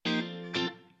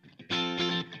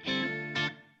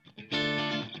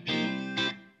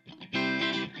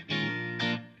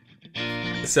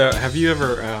So, have you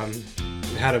ever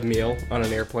had a meal on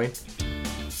an airplane?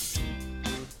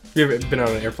 Have you ever been on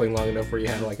an airplane long enough where you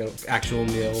had like an actual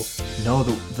meal? No,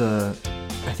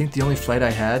 I think the only flight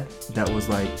I had that was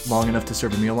like long enough to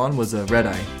serve a meal on was a red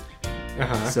eye.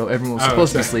 Uh-huh. So everyone was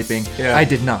supposed to be sleeping. Yeah. I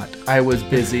did not. I was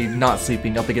busy not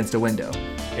sleeping up against a window.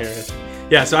 Here it is.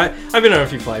 Yeah, so I've been on a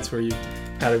few flights where you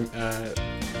had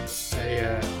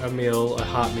a meal, a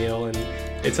hot meal, and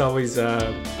it's always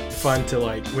fun to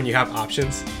like when you have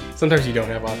options. Sometimes you don't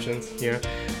have options, you know,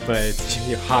 but it's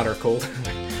hot or cold.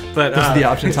 But Those are the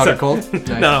options, hot or cold? Nice.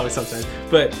 Not always, sometimes.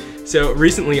 But so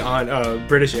recently on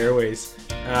British Airways,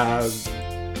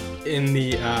 in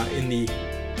the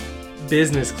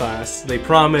business class, they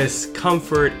promise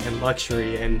comfort and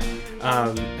luxury, and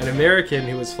an American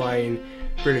who was flying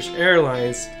British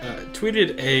Airlines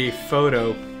tweeted a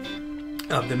photo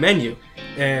of the menu,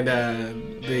 and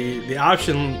the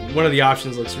option, one of the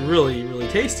options looks really, really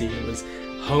tasty. It was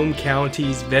Home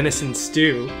County's venison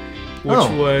stew, which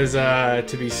was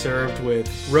to be served with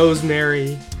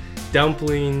rosemary,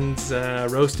 dumplings,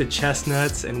 roasted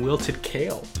chestnuts, and wilted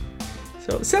kale.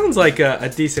 So it sounds like a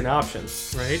decent option,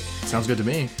 right? Sounds good to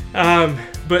me.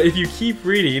 But if you keep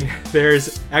reading,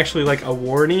 there's actually like a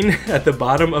warning at the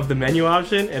bottom of the menu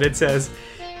option, and it says,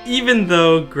 even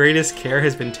though greatest care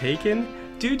has been taken,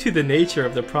 due to the nature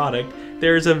of the product,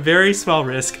 there is a very small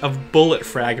risk of bullet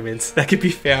fragments that could be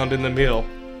found in the meal.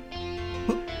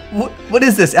 What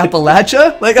is this,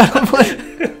 Appalachia? Like,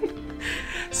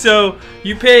 So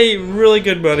you pay really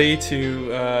good money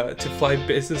to fly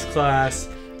business class.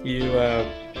 You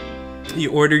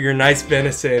order your nice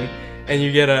venison, and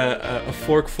you get a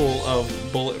forkful of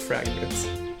bullet fragments.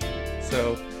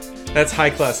 So that's high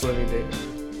class living, David.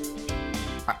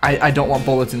 I don't want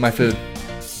bullets in my food.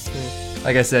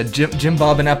 Like I said, Jim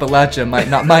Bob in Appalachia might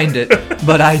not mind it,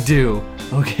 but I do.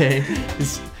 Okay,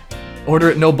 just order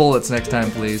it no bullets next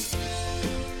time, please.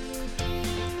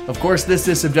 Of course, this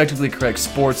is Subjectively Correct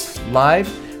Sports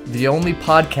Live, the only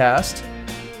podcast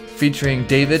featuring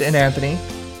David and Anthony,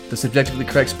 the Subjectively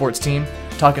Correct Sports team,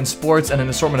 talking sports and an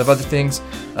assortment of other things.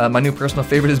 My new personal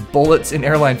favorite is bullets in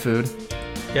airline food.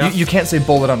 Yeah. You can't say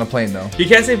bullet on a plane, though. You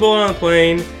can't say bullet on a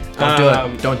plane. Don't do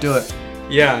it. Don't do it.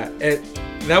 Yeah,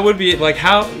 that would be like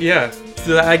how. Yeah,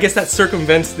 so I guess that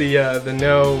circumvents the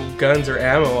no guns or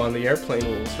ammo on the airplane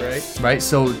rules, right? Right.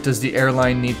 So does the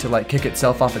airline need to like kick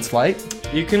itself off its flight?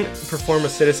 You can perform a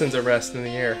citizen's arrest in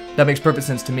the air. That makes perfect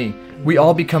sense to me. We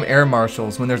all become air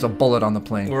marshals when there's a bullet on the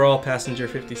plane. We're all passenger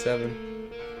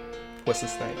 57. Wesley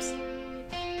Snipes.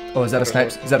 Oh, is that a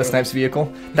Snipes? Is that a Snipes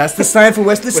vehicle? That's the sign for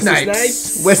Wesley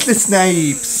Snipes. Wesley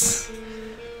Snipes.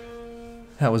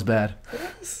 That was bad.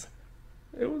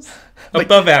 It was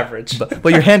above average.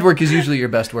 But your handwork is usually your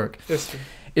best work. That's true.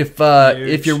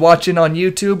 If you're watching on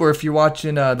YouTube or if you're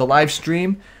watching the live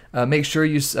stream, make sure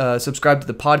you subscribe to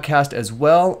the podcast as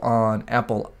well on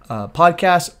Apple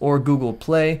Podcasts or Google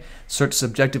Play. Search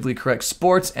Subjectively Correct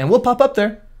Sports, and we'll pop up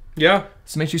there. Yeah.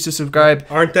 So make sure you subscribe.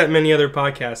 Aren't that many other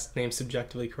podcasts named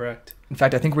Subjectively Correct? In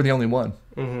fact, I think we're the only one.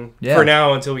 Mm-hmm. Yeah. For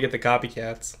now, until we get the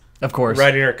copycats. Of course.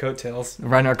 Riding our coattails.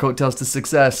 Riding our coattails to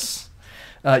success.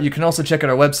 You can also check out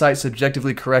our website,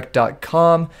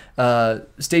 subjectivelycorrect.com.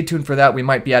 Stay tuned for that. We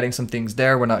might be adding some things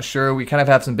there. We're not sure. We kind of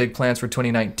have some big plans for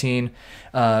 2019.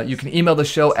 You can email the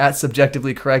show at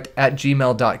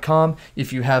subjectivelycorrect@gmail.com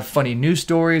if you have funny news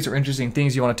stories or interesting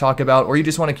things you want to talk about, or you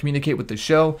just want to communicate with the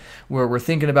show, where we're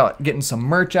thinking about getting some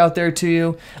merch out there to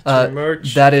you.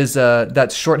 Merch.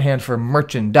 That's shorthand for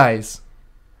merchandise,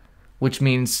 which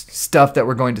means stuff that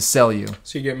we're going to sell you.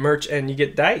 So you get merch and you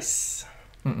get dice.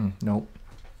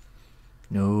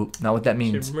 Nope, not what that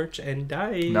means.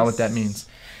 Merchandise. Not what that means.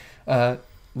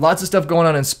 Lots of stuff going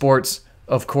on in sports,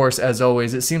 of course, as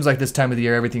always. It seems like this time of the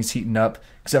year everything's heating up,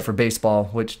 except for baseball,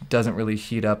 which doesn't really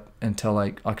heat up until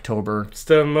like October. It's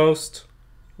the most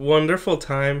wonderful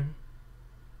time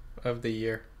of the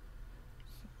year.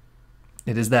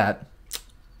 It is that.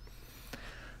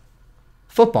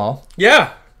 Football.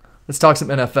 Yeah. Let's talk some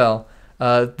NFL.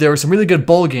 There were some really good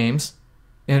bowl games.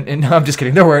 And no, I'm just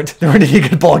kidding. There weren't any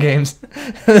good ball games.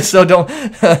 So don't.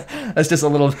 That's just a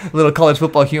little college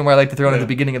football humor I like to throw in at the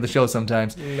beginning of the show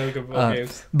sometimes. No good ball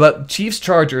games. But Chiefs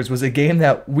Chargers was a game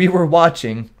that we were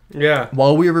watching. Yeah.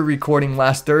 While we were recording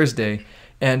last Thursday,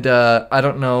 and I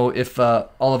don't know if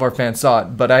all of our fans saw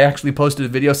it, but I actually posted a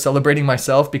video celebrating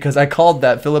myself because I called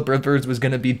that Phillip Rivers was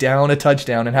going to be down a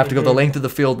touchdown and have to go the length of the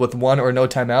field with one or no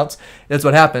timeouts. That's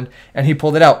what happened, and he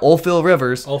pulled it out. Old Phil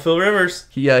Rivers.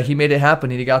 He made it happen,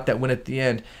 and he got that win at the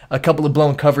end. A couple of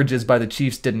blown coverages by the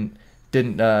Chiefs didn't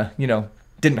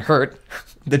didn't hurt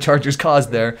the Chargers' cause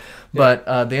there, but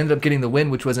they ended up getting the win,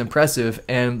 which was impressive.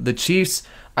 And the Chiefs,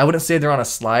 I wouldn't say they're on a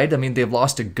slide. I mean, they've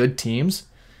lost to good teams.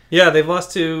 Yeah, they've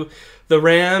lost to the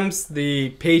Rams,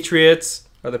 the Patriots.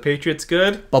 Are the Patriots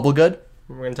good? Bubble good?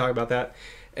 We're going to talk about that.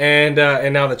 And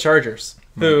now the Chargers.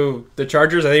 Who the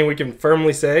Chargers, I think we can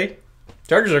firmly say,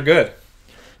 Chargers are good.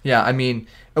 Yeah, I mean,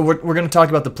 we're going to talk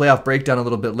about the playoff breakdown a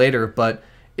little bit later, but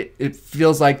it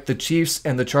feels like the Chiefs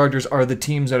and the Chargers are the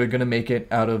teams that are going to make it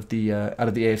out of the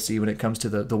AFC when it comes to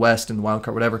the West and the wild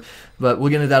card, whatever. But we'll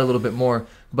get into that a little bit more.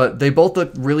 But they both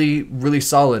look really, really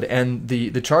solid. And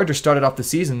the Chargers started off the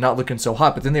season not looking so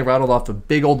hot, but then they rattled off a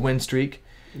big old win streak.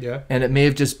 Yeah. And it may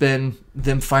have just been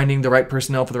them finding the right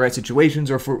personnel for the right situations,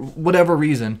 or for whatever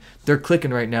reason, they're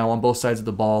clicking right now on both sides of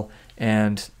the ball,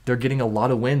 and they're getting a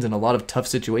lot of wins in a lot of tough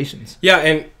situations. Yeah,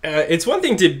 and it's one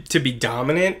thing to be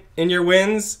dominant in your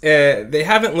wins. They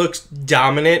haven't looked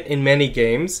dominant in many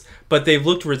games, but they've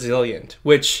looked resilient,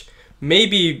 which may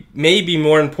be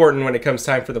more important when it comes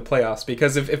time for the playoffs,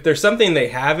 because if there's something they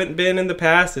haven't been in the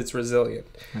past, it's resilient.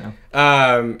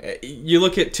 Yeah. You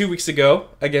look at 2 weeks ago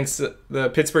against the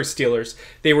Pittsburgh Steelers,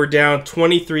 they were down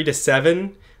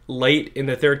 23-7 late in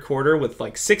the third quarter with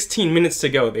like 16 minutes to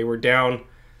go. They were down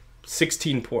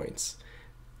 16 points.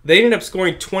 They ended up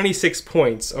scoring 26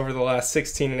 points over the last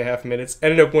 16 and a half minutes,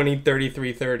 ended up winning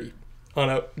 33-30. On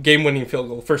a game-winning field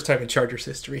goal. First time in Chargers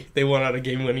history. They won on a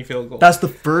game-winning field goal. That's the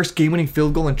first game-winning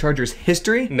field goal in Chargers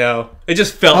history? No. It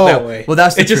just felt that way. Well,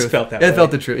 that's the truth. It just felt that way. It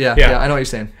felt the truth. Yeah, I know what you're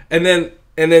saying. And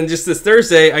then just this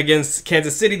Thursday against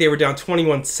Kansas City, they were down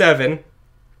 21-7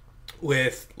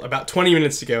 with about 20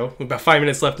 minutes to go, with about 5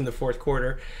 minutes left in the fourth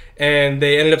quarter. And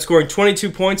they ended up scoring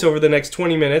 22 points over the next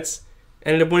 20 minutes,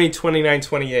 ended up winning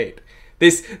 29-28.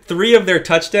 Three of their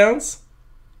touchdowns,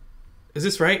 is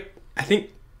this right? I think,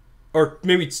 or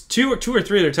maybe two or three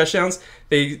of their touchdowns,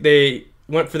 they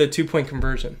went for the 2-point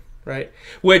conversion, right?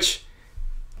 Which,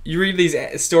 you read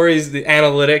these stories, the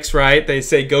analytics, right? They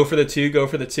say go for the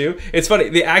two. It's funny.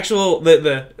 The actual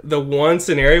the one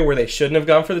scenario where they shouldn't have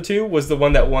gone for the 2 was the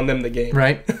one that won them the game,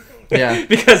 right? Yeah,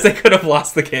 because they could have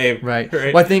lost the game, right?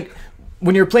 Well, I think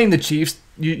when you're playing the Chiefs,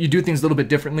 you do things a little bit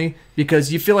differently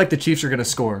because you feel like the Chiefs are going to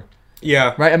score.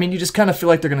 Yeah. Right? I mean, you just kind of feel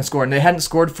like they're going to score. And they hadn't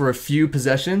scored for a few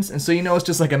possessions. And so, it's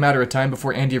just like a matter of time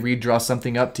before Andy Reid draws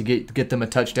something up to get them a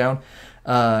touchdown.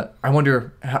 I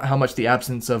wonder how much the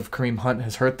absence of Kareem Hunt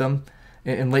has hurt them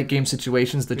in late game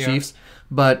situations, the Chiefs.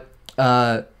 But,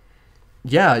 I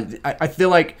feel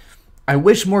like I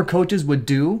wish more coaches would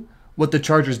do what the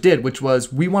Chargers did, which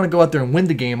was we want to go out there and win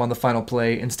the game on the final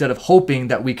play instead of hoping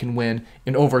that we can win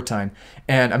in overtime.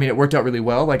 And, I mean, it worked out really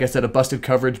well. Like I said, a busted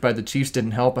coverage by the Chiefs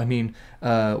didn't help. I mean,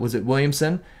 was it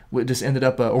Williamson? It just ended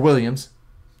up, or Williams,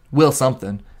 Will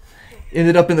something,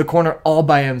 ended up in the corner all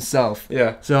by himself.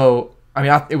 Yeah. So, I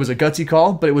mean, it was a gutsy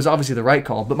call, but it was obviously the right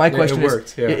call. But my question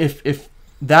is, yeah. if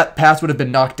that pass would have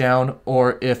been knocked down,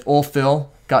 or if Old Phil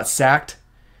got sacked,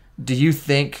 do you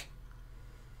think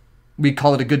we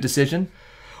call it a good decision?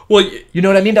 Well, you know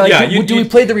what I mean? Like, do we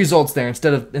play the results there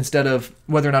instead of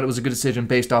whether or not it was a good decision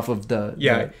based off of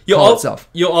the call itself?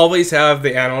 You'll always have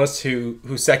the analysts who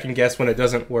second guess when it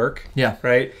doesn't work. Yeah.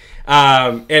 Right.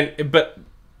 But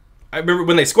I remember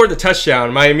when they scored the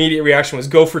touchdown, my immediate reaction was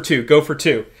go for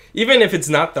two, even if it's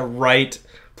not the right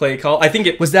play call. I think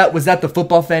it was that the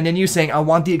football fan in you saying, I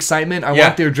want the excitement, I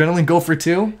want the adrenaline, go for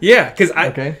 2? Yeah, because I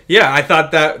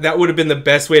thought that would have been the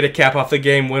best way to cap off the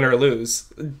game, win or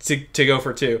lose, to go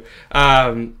for 2.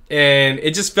 And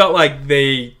it just felt like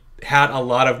they had a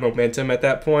lot of momentum at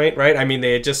that point, right? I mean,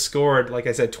 they had just scored, like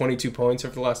I said, 22 points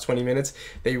over the last 20 minutes.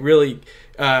 They really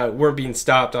weren't being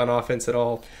stopped on offense at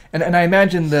all. And I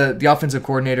imagine the offensive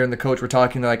coordinator and the coach were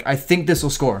talking, they're like, I think this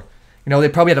will score. They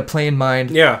probably had a play in mind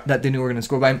that they knew were going to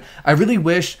score. But I really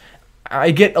wish,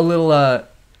 I get a little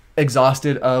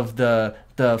exhausted of the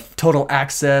total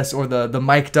access or the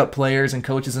mic'd up players and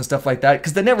coaches and stuff like that,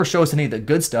 because they never show us any of the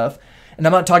good stuff. And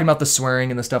I'm not talking about the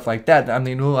swearing and the stuff like that. I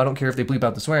mean, I don't care if they bleep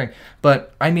out the swearing.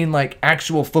 But I mean, like,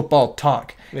 actual football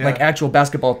talk. Yeah. Like, actual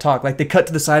basketball talk. Like, they cut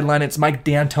to the sideline. It's Mike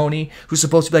D'Antoni, who's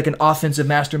supposed to be like an offensive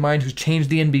mastermind who's changed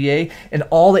the NBA. And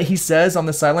all that he says on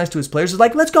the sidelines to his players is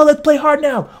like, let's go, let's play hard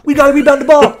now. We got to rebound the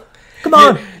ball. Come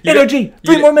on, energy.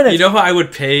 3 more minutes. You know how I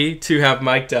would pay to have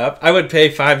mic'd up? I would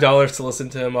pay $5 to listen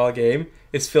to him all game.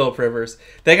 It's Philip Rivers.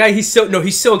 That guy, he's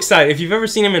so excited. If you've ever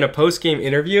seen him in a post-game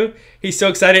interview, he's so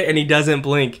excited and he doesn't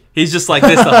blink. He's just like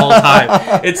this the whole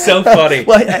time. It's so funny.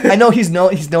 Well, I know he's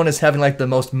known as having like the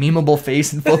most memeable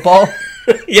face in football.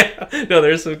 Yeah. No,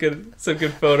 there's some good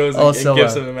photos and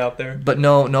gifs of him out there. But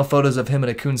no photos of him in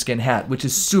a coonskin hat, which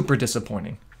is super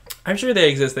disappointing. I'm sure they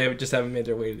exist. They just haven't made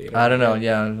their way to the internet. I don't know.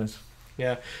 Yeah.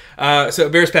 Yeah. So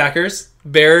Bears-Packers.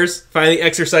 Bears finally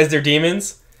exercised their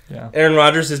demons. Yeah. Aaron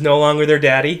Rodgers is no longer their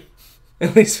daddy,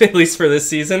 at least for this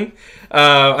season.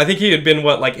 I think he had been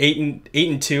like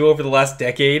 8-2 over the last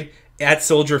decade at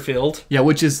Soldier Field. Yeah,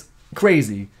 which is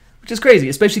crazy.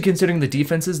 Especially considering the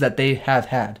defenses that they have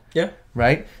had. Yeah.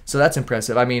 Right? So that's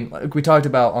impressive. I mean, like we talked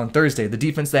about on Thursday, the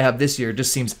defense they have this year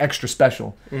just seems extra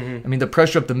special. Mm-hmm. I mean, the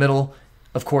pressure up the middle,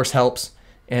 of course, helps.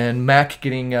 And Mack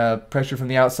getting pressure from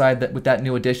the outside with that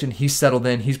new addition, he's settled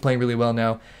in. He's playing really well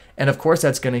now. And, of course,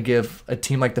 that's going to give a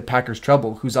team like the Packers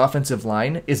trouble, whose offensive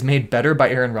line is made better by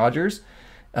Aaron Rodgers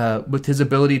with his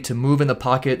ability to move in the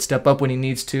pocket, step up when he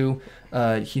needs to.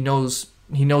 He knows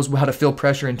how to feel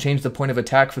pressure and change the point of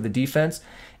attack for the defense.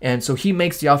 And so he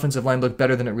makes the offensive line look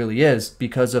better than it really is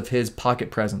because of his pocket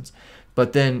presence.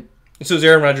 But then... So is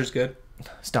Aaron Rodgers good?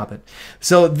 Stop it.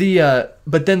 So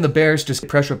but then the Bears just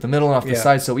pressure up the middle and off the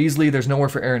side so easily. There's nowhere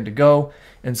for Aaron to go.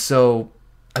 And so,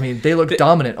 I mean, they look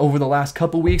dominant over the last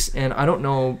couple weeks. And I don't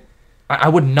know... I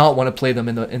would not want to play them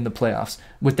in the playoffs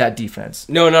with that defense.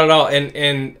 No, not at all.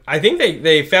 And I think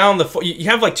they found you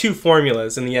have like two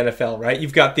formulas in the NFL, right?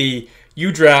 You've got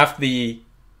you draft the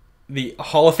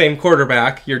Hall of Fame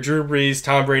quarterback, your Drew Brees,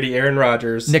 Tom Brady, Aaron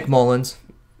Rodgers. Nick Mullins.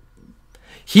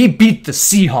 He beat the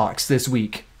Seahawks this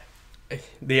week.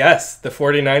 Yes, the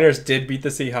 49ers did beat the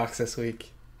Seahawks this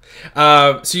week.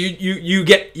 So you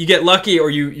get lucky, or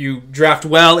you draft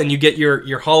well and you get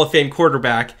your Hall of Fame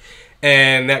quarterback,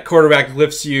 and that quarterback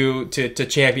lifts you to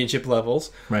championship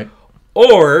levels. Right.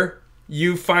 Or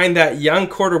you find that young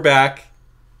quarterback,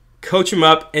 coach him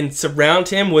up, and surround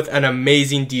him with an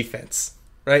amazing defense.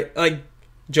 Right? Like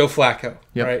Joe Flacco.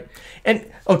 Yep. Right?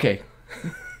 And, okay.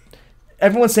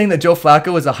 Everyone's saying that Joe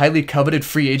Flacco is a highly coveted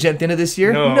free agent at the end of this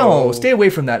year. No, stay away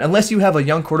from that. Unless you have a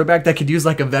young quarterback that could use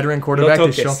like a veteran quarterback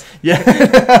to show. Yeah.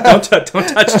 don't touch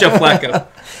Joe Flacco.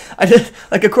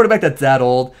 Like a quarterback that's that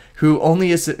old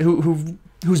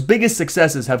whose biggest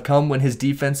successes have come when his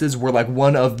defenses were like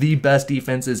one of the best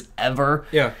defenses ever.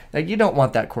 Yeah. Like you don't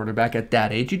want that quarterback at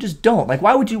that age. You just don't. Like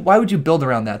why would you build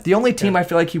around that? The only team I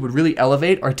feel like he would really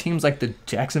elevate are teams like the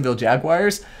Jacksonville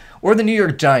Jaguars or the New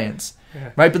York Giants.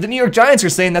 Yeah. Right? But the New York Giants are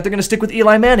saying that they're going to stick with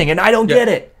Eli Manning, and I don't get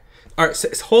it. All right,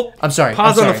 so I'm sorry.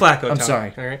 Pause on the Flacco. I'm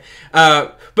sorry. All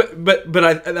right. But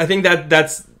I think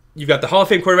that's you've got the Hall of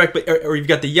Fame quarterback, or you've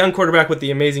got the young quarterback with the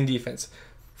amazing defense,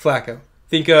 Flacco.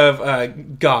 Think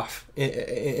of Goff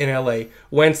in LA,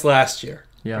 Wentz last year,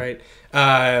 right?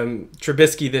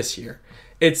 Trubisky this year.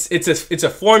 It's a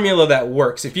formula that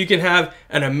works. If you can have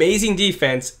an amazing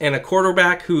defense and a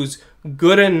quarterback who's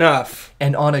good enough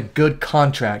and on a good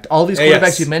contract. All these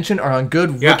quarterbacks you mentioned are on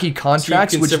good rookie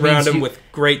contracts, so you can surround them with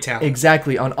great talent.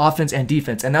 Exactly, on offense and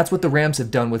defense, and that's what the Rams have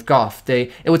done with Goff.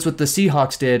 It was what the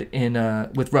Seahawks did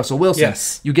with Russell Wilson.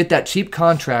 Yes, you get that cheap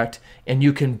contract, and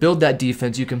you can build that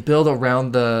defense. You can build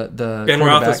around the Ben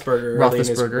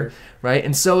Roethlisberger, right?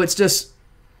 And so it's just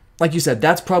like you said,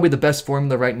 that's probably the best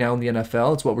formula right now in the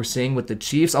NFL. It's what we're seeing with the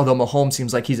Chiefs. Although Mahomes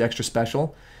seems like he's extra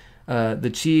special.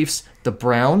 The Chiefs, the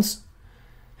Browns.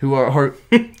 Who are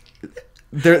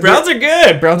Browns are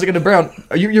good. Browns are going to brown.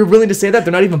 You're willing to say that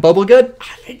they're not even bubble good?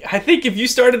 I think if you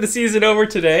started the season over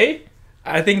today,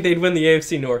 I think they'd win the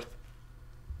AFC North.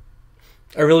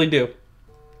 I really do.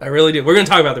 We're going to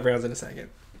talk about the Browns in a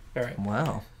second. All right.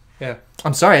 Wow. Yeah.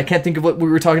 I'm sorry, I can't think of what we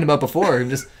were talking about before. I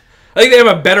think they have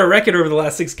a better record over the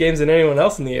last 6 games than anyone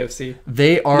else in the AFC.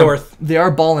 They are North. They are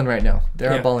balling right now.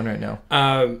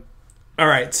 All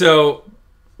right. So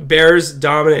Bears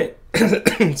dominant.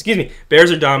 Excuse me.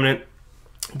 Bears are dominant.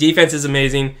 Defense is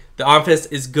amazing. The offense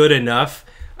is good enough.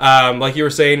 Like you were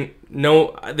saying,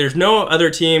 there's no other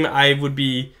team I would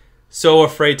be so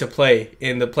afraid to play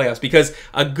in the playoffs, because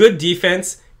a good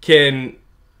defense can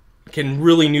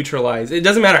really neutralize. It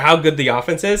doesn't matter how good the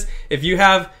offense is. If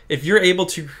you're able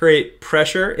to create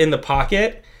pressure in the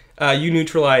pocket, you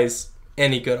neutralize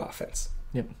any good offense.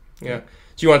 Yep. Yeah.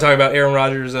 Do you want to talk about Aaron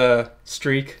Rodgers'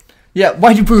 streak? Yeah,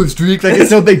 why'd you prove streak like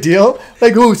it's no big deal?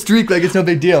 Streak like it's no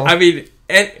big deal. I mean,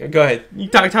 go ahead. You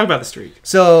talk about the streak.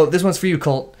 So, this one's for you,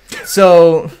 Colt.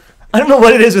 So, I don't know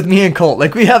what it is with me and Colt.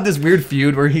 Like, we have this weird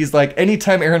feud where he's like,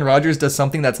 anytime Aaron Rodgers does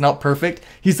something that's not perfect,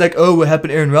 he's like, oh, what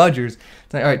happened to Aaron Rodgers?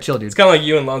 It's like, all right, chill, dude. It's kind of like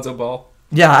you and Lonzo Ball.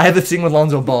 Yeah, I have this thing with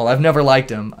Lonzo Ball. I've never liked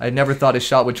him. I never thought his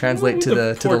shot would translate to the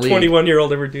league.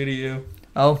 21-year-old ever do to you?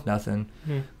 Oh, nothing.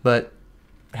 But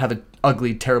have an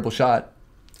ugly, terrible shot.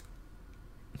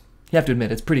 You have to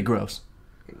admit, it's pretty gross.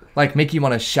 Like, make you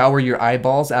want to shower your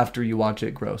eyeballs after you watch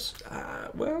it. Gross.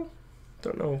 Well,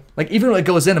 don't know. Like, even when it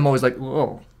goes in, I'm always like,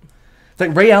 whoa. It's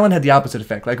like Ray Allen had the opposite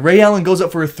effect. Like, Ray Allen goes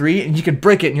up for a 3, and you can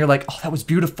break it, and you're like, oh, that was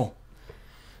beautiful.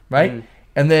 Right?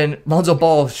 and then Lonzo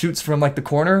Ball shoots from like the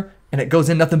corner, and it goes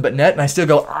in nothing but net, and I still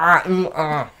go,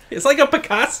 ah. It's like a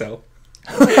Picasso.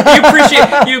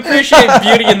 You appreciate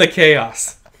beauty in the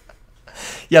chaos.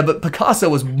 Yeah, but Picasso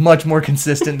was much more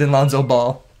consistent than Lonzo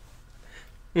Ball.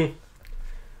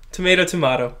 Tomato,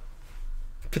 tomato.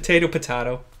 Potato,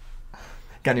 potato.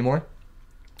 Got any more?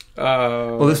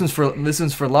 Well, this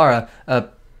one's for Lara.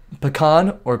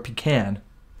 Pecan or pecan?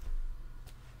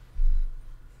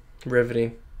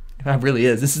 Riveting. It really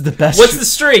is. This is the best. What's the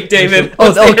streak, David?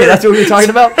 Okay, that's what we were talking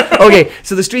about? Okay,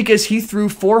 so the streak is he threw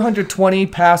 420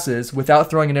 passes without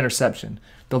throwing an interception.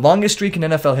 The longest streak in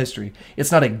NFL history.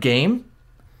 It's not a game,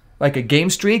 like a game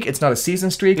streak. It's not a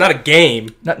season streak. Not a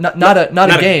game. Not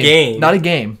a game. Not a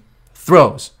game.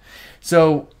 Throws.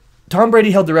 So Tom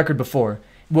Brady held the record before.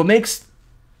 What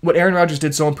Aaron Rodgers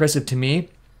did so impressive to me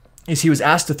is he was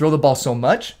asked to throw the ball so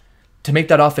much to make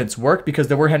that offense work because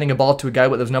they were handing a ball to a guy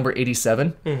with number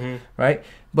 87, right?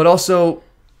 But also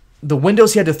the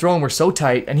windows he had to throw in were so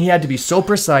tight, and he had to be so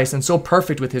precise and so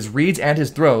perfect with his reads and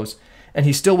his throws, and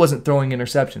he still wasn't throwing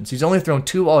interceptions. He's only thrown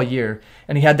 2 all year,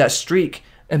 and he had that streak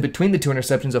in between the 2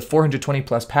 interceptions of 420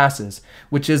 plus passes,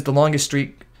 which is the longest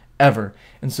streak ever.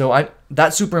 And so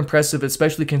that's super impressive,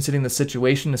 especially considering the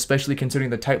situation, especially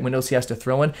considering the tight windows he has to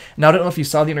throw in. Now, I don't know if you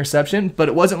saw the interception, but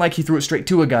it wasn't like he threw it straight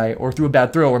to a guy or threw a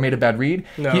bad throw or made a bad read.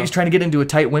 No. He was trying to get into a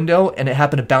tight window, and it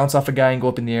happened to bounce off a guy and go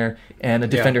up in the air, and the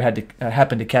defender had to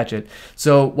happen to catch it.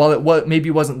 So while it maybe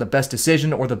wasn't the best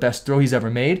decision or the best throw he's ever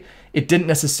made, it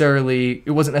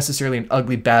wasn't necessarily an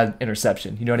ugly, bad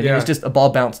interception. You know what I mean? It's just a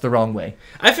ball bounced the wrong way.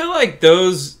 I feel like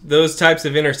those types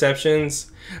of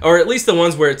interceptions, or at least the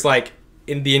ones where it's like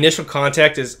in the initial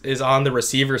contact is on the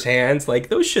receiver's hands, like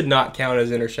those should not count as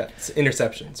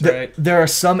interceptions, right? There are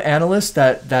some analysts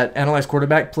that analyze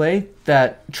quarterback play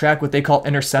that track what they call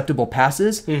interceptable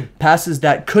passes, passes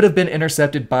that could have been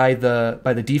intercepted by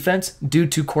the defense due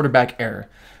to quarterback error,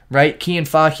 right? Cian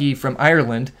Fahy from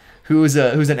Ireland, who's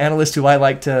an analyst who I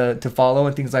like to follow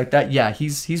and things like that. Yeah,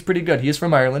 he's pretty good. He is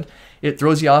from Ireland. It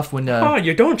throws you off when...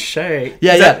 you don't say.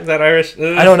 Yeah, Is that Irish?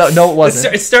 I don't know. No, it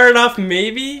wasn't. It started off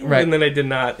maybe, right, and then I did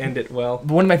not end it well.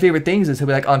 But one of my favorite things is he'll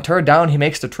be like, on third down, he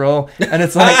makes the throw. And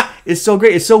it's like, it's so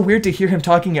great. It's so weird to hear him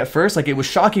talking at first. Like, it was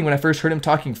shocking when I first heard him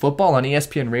talking football on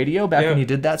ESPN radio back when he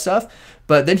did that stuff.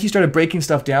 But then he started breaking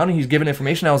stuff down, and he's giving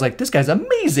information. I was like, this guy's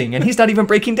amazing. And he's not even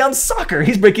breaking down soccer.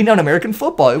 He's breaking down American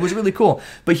football. It was really cool.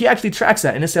 But he actually tracks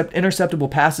that,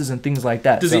 interceptable passes and things like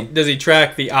that. Does he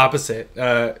track the opposite?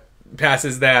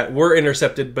 Passes that were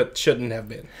intercepted but shouldn't have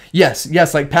been.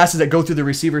 Yes, like passes that go through the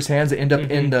receiver's hands that end up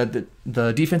in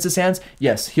the defense's hands.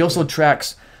 Yes, he also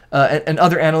tracks, and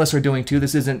other analysts are doing too.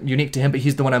 This isn't unique to him, but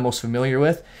he's the one I'm most familiar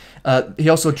with. He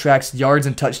also tracks yards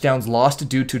and touchdowns lost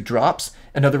due to drops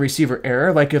and other receiver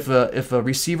error. Like if a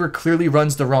receiver clearly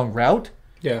runs the wrong route,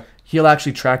 he'll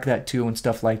actually track that too and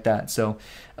stuff like that. So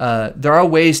there are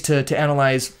ways to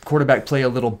analyze quarterback play a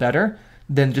little better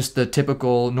than just the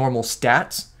typical normal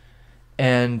stats.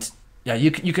 And yeah,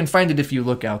 you can find it if you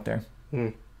look out there.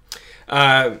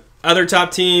 Other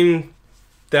top team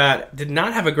that did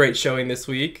not have a great showing this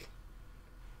week,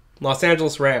 Los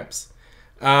Angeles Rams.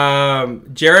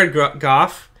 Jared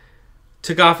Goff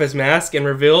took off his mask and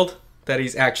revealed that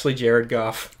he's actually Jared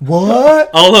Goff. What?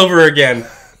 All over again.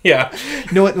 Yeah.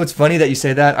 You know what's funny that you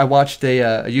say that? I watched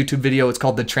a YouTube video. It's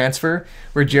called The Transfer,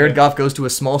 where Jared Goff goes to a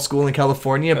small school in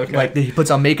California. Okay. Like he puts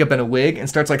on makeup and a wig and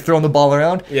starts like throwing the ball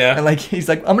around. Yeah. And like he's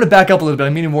like, I'm gonna back up a little bit.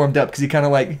 I'm getting warmed up because he kind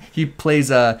of like he plays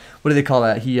what do they call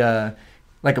that?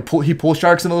 He pull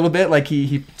sharks him a little bit, like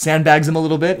he sandbags him a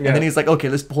little bit, and then he's like, okay,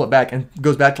 let's pull it back, and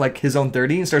goes back to like his own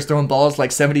 30 and starts throwing balls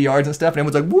like 70 yards and stuff, and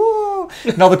everyone's like, whoa!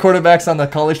 And all the quarterbacks on the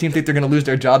college team think they're gonna lose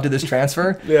their job to this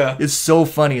transfer. Yeah, it's so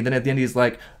funny. And then at the end he's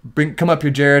like, come up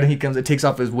here, Jared, and it takes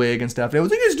off his wig and stuff. And it was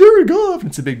like, it's Jared Goff. And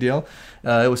it's a big deal.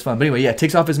 It was fun. But anyway,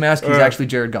 takes off his mask. He's actually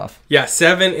Jared Goff. Yeah,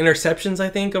 7 interceptions I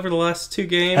think over the last 2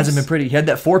 games. Hasn't been pretty. He had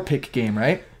that 4-pick game,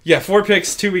 right? Yeah, 4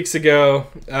 picks 2 weeks ago.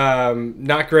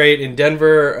 Not great in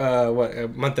Denver, a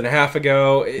month and a half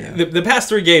ago. Yeah. The past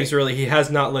 3 games, really, he has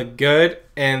not looked good,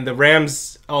 and the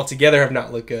Rams altogether have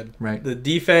not looked good. Right. The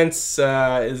defense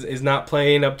is not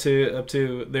playing up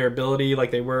to their ability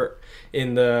like they were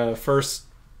in the first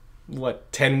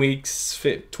 10 weeks,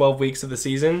 12 weeks of the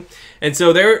season, and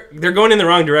so they're going in the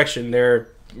wrong direction.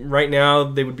 Right now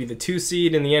they would be the 2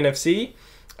 seed in the NFC.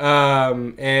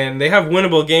 And they have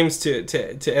winnable games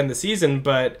to end the season,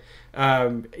 but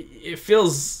it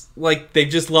feels like they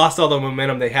just lost all the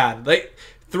momentum they had. Like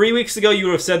 3 weeks ago, you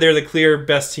would have said they're the clear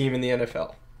best team in the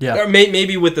NFL. Yeah, or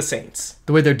maybe with the Saints.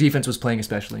 The way their defense was playing,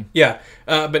 especially. Yeah,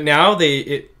 but now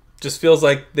it just feels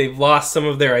like they've lost some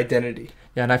of their identity.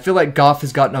 Yeah, and I feel like Goff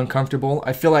has gotten uncomfortable.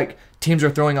 I feel like teams are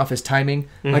throwing off his timing.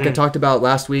 Like I talked about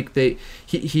last week,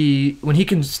 he when he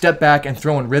can step back and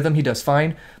throw in rhythm, he does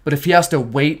fine. But if he has to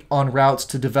wait on routes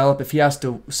to develop, if he has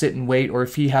to sit and wait, or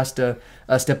if he has to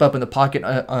step up in the pocket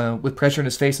with pressure in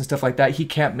his face and stuff like that, he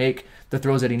can't make the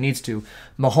throws that he needs to.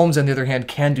 Mahomes, on the other hand,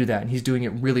 can do that, and he's doing it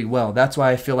really well. That's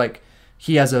why I feel like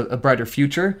he has a brighter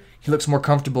future. He looks more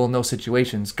comfortable in those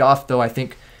situations. Goff, though, I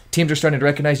think teams are starting to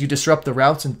recognize you disrupt the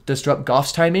routes and disrupt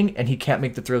Goff's timing, and he can't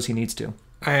make the throws he needs to.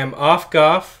 I am off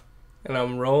Goff, and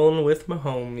I'm rolling with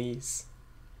Mahomes.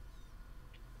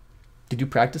 Did you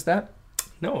practice that?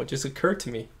 No, it just occurred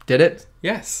to me. Did it?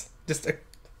 Yes. Just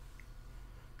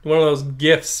one of those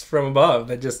gifts from above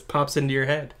that just pops into your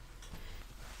head.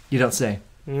 You don't say.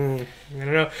 I don't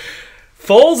know.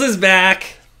 Foles is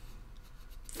back.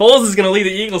 Foles is going to lead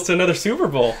the Eagles to another Super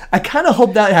Bowl. I kind of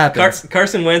hope that happens.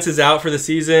 Carson Wentz is out for the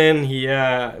season. He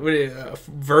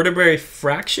vertebrae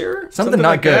fracture, something not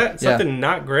like good. That. Something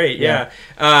not great. Yeah.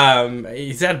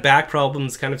 He's had back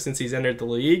problems kind of since he's entered the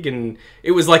league, and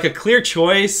it was like a clear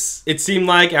choice. It seemed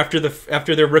like after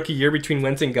their rookie year between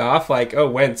Wentz and Goff, like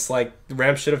Wentz, like the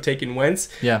Rams should have taken Wentz.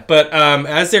 Yeah. But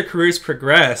as their careers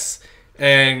progress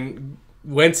and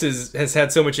Wentz has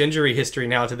had so much injury history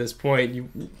now to this point.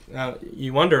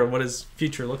 You wonder what his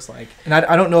future looks like. And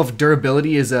I don't know if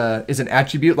durability is an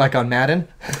attribute like on Madden.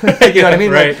 You know what I mean?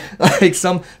 Right. Like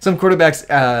some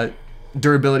quarterbacks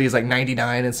durability is like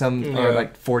 99 and some are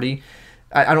like 40.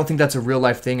 I don't think that's a real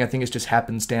life thing. I think it's just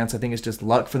happenstance. I think it's just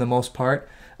luck for the most part.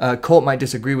 Colt might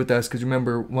disagree with us because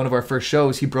remember one of our first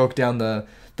shows he broke down the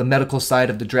medical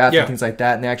side of the draft and things like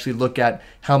that, and they actually look at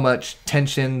how much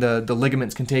tension the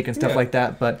ligaments can take and stuff like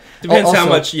that. But depends also, how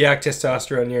much yak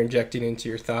testosterone you're injecting into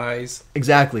your thighs.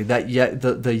 Exactly that.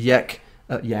 The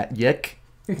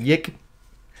yik.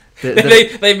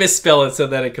 They misspell it so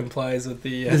that it complies with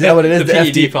the is that what it is? The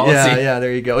PED policy. Yeah.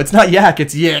 There you go. It's not yak.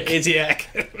 It's yik. It's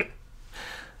yak.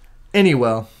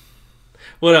 Anyway,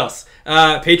 what else?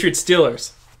 Patriots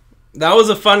Steelers. That was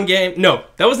a fun game. No,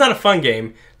 that was not a fun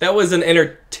game. That was an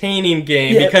entertaining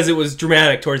game because it was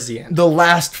dramatic towards the end. The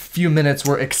last few minutes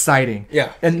were exciting.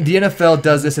 Yeah. And the NFL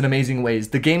does this in amazing ways.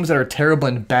 The games that are terrible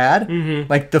and bad,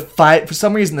 like for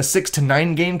some reason the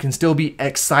 6-9 game can still be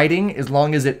exciting as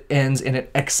long as it ends in an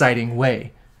exciting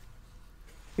way.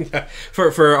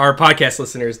 For our podcast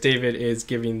listeners, David is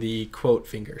giving the quote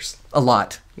fingers. A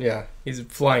lot. Yeah, he's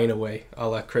flying away, a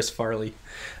la Chris Farley.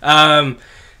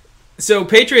 So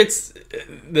Patriots,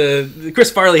 the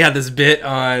Chris Farley had this bit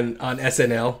on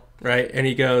SNL, right? And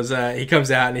he goes, he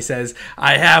comes out and he says,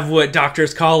 "I have what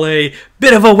doctors call a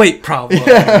bit of a weight problem.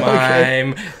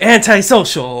 I'm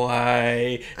antisocial.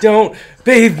 I don't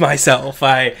bathe myself.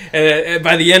 And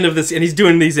by the end of this, and he's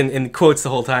doing these in quotes the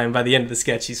whole time. By the end of the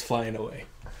sketch, he's flying away.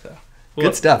 So,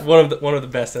 good stuff. One of the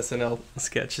best SNL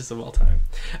sketches of all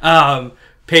time.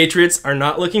 Patriots are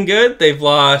not looking good. They've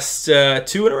lost 2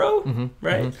 in a row,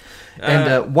 right?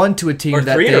 And one to a team or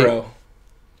that 3 in a row.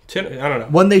 2, I don't know.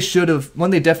 One they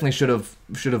definitely should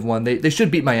have won. They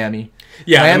should beat Miami.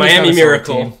 Yeah, Miami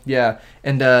Miracle. Yeah,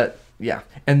 and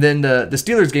and then the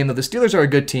Steelers game though. The Steelers are a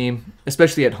good team,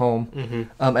 especially at home.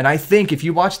 And I think if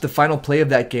you watch the final play of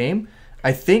that game,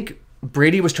 I think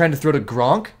Brady was trying to throw to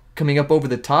Gronk coming up over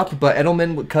the top, but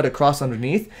Edelman would cut across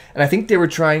underneath, and I think they were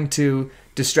trying to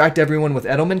distract everyone with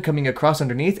Edelman coming across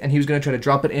underneath, and he was going to try to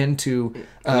drop it into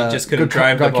he just couldn't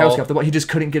drive the ball. Off the ball. He just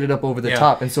couldn't get it up over the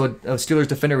top, and so a Steelers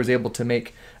defender was able to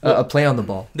make a play on the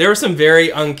ball. There were some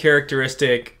very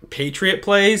uncharacteristic Patriot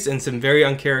plays and some very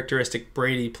uncharacteristic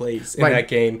Brady plays in that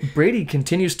game. Brady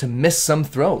continues to miss some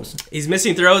throws. He's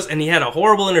missing throws, and he had a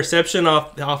horrible interception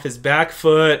off his back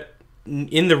foot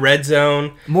in the red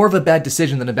zone. More of a bad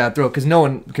decision than a bad throw because no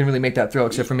one can really make that throw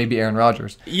except for maybe Aaron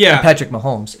Rodgers. Yeah, and Patrick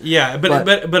Mahomes. Yeah,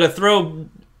 but a throw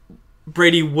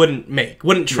Brady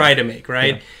wouldn't try to make,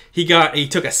 right? Yeah. He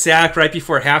took a sack right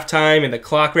before halftime, and the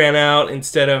clock ran out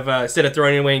instead of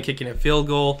throwing it away and kicking a field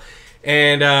goal,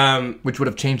 and which would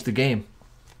have changed the game,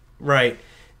 right?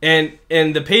 And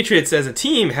the Patriots as a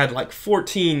team had like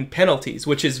 14 penalties,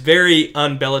 which is very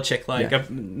un-Belichick like.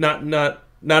 Yeah.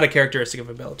 Not a characteristic of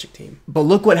a Belichick team. But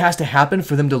look what has to happen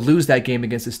for them to lose that game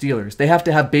against the Steelers. They have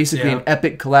to have basically an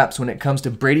epic collapse when it comes to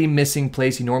Brady missing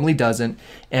plays he normally doesn't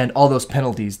and all those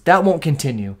penalties. That won't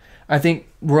continue. I think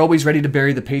we're always ready to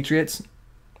bury the Patriots.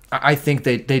 I think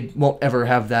they won't ever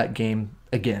have that game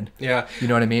again. Yeah. You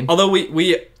know what I mean? Although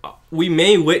we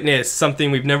may witness something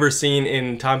we've never seen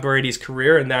in Tom Brady's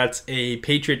career, and that's a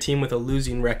Patriot team with a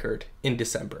losing record in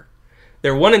December.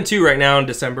 They're 1-2 right now in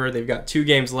December. They've got 2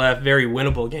 games left, very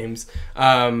winnable games.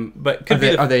 But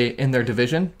are they in their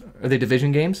division? Are they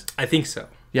division games? I think so.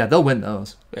 Yeah, they'll win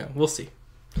those. Yeah, we'll see.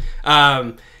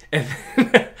 And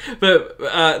but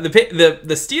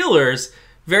the Steelers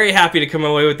very happy to come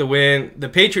away with the win. The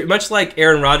Patriots, much like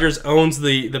Aaron Rodgers owns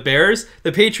the Bears,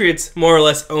 the Patriots more or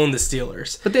less own the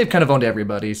Steelers. But they've kind of owned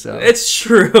everybody, so it's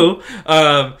true.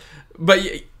 But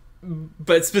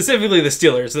specifically the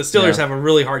Steelers. The Steelers have a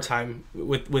really hard time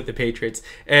with the Patriots.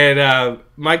 And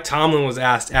Mike Tomlin was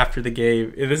asked after the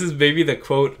game, and this is maybe the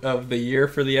quote of the year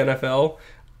for the NFL.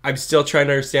 I'm still trying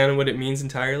to understand what it means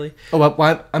entirely. Oh,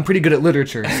 well, I'm pretty good at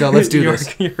literature, so let's do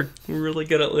this. You're really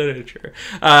good at literature.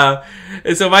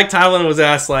 And so Mike Tomlin was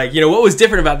asked, like, what was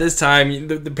different about this time?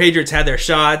 The Patriots had their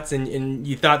shots, and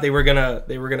you thought they were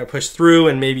gonna push through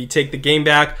and maybe take the game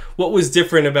back. What was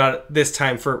different about this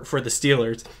time for the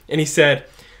Steelers? And he said,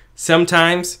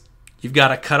 sometimes you've got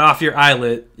to cut off your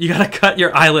eyelid. You got to cut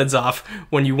your eyelids off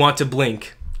when you want to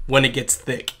blink, when it gets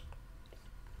thick.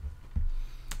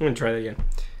 I'm gonna try that again.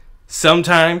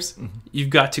 Sometimes you've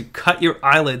got to cut your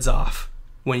eyelids off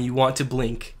when you want to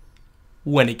blink,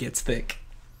 when it gets thick.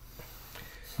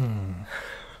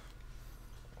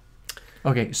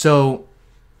 Okay, so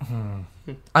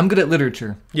I'm good at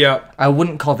literature. Yeah. I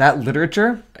wouldn't call that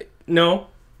literature. No.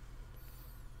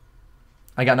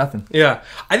 I got nothing. Yeah.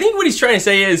 I think what he's trying to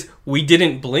say is we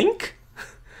didn't blink.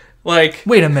 Like,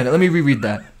 wait a minute, let me reread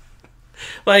that.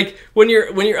 Like when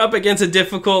you're up against a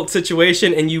difficult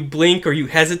situation and you blink or you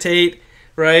hesitate,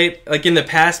 right? Like in the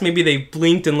past, maybe they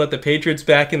blinked and let the Patriots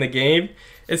back in the game.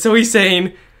 And so he's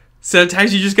saying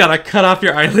sometimes you just gotta cut off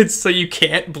your eyelids so you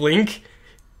can't blink,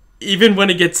 even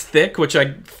when it gets thick, which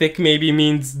thick maybe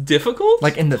means difficult.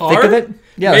 Like in the hard? thick of it?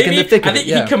 Yeah, maybe. Like in the thick of I think it,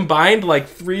 yeah. he combined like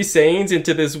three sayings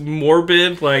into this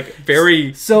morbid, like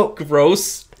very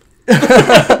gross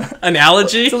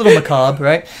analogy. It's a little macabre,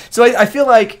 right? So I feel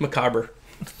like macabre.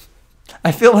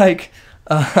 I feel like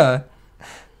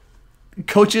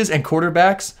coaches and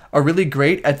quarterbacks are really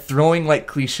great at throwing like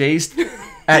cliches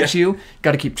at you.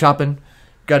 Got to keep chopping.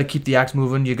 Got to keep the axe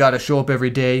moving. You got to show up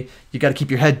every day. You got to keep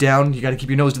your head down. You got to keep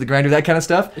your nose to the grinder. That kind of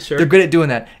stuff. Sure. They're good at doing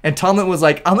that. And Tomlin was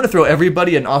like, I'm going to throw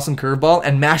everybody an awesome curveball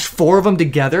and mash four of them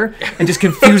together and just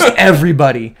confuse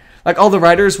everybody. Like all the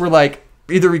writers were like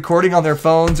either recording on their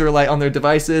phones or like on their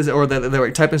devices, or they were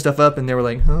typing stuff up and they were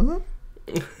like, huh?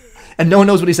 And no one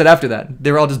knows what he said after that.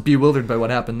 They were all just bewildered by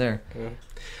what happened there. Yeah.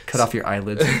 Cut off your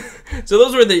eyelids. So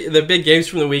those were the big games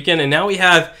from the weekend, and now we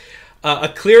have a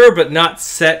clearer but not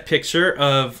set picture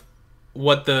of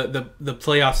what the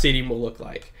playoff seeding will look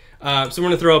like. So we're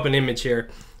going to throw up an image here.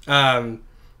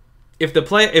 If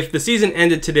the season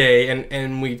ended today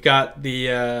and we've got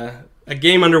a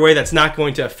game underway that's not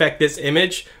going to affect this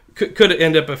image, could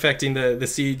end up affecting the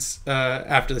seeds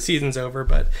after the season's over,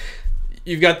 but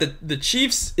you've got the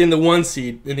Chiefs in the 1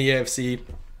 seed in the AFC,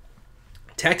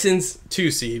 Texans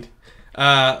 2 seed,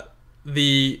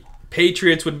 the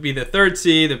Patriots would be the 3rd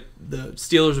seed, the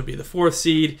Steelers would be the 4th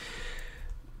seed.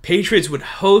 Patriots would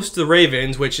host the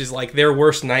Ravens, which is like their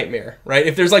worst nightmare, right?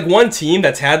 If there's like one team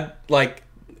that's had like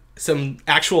some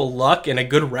actual luck and a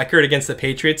good record against the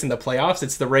Patriots in the playoffs,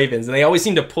 it's the Ravens. And they always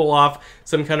seem to pull off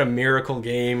some kind of miracle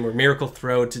game or miracle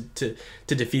throw to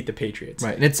defeat the Patriots.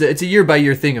 Right, and it's a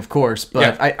year-by-year thing, of course,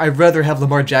 but yeah. I'd rather have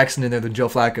Lamar Jackson in there than Joe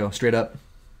Flacco, straight up.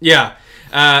 Yeah,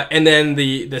 and then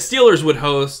the Steelers would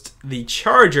host the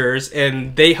Chargers,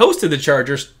 and they hosted the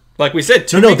Chargers, like we said,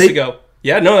 2 weeks ago.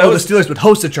 Yeah, no, that was... the Steelers would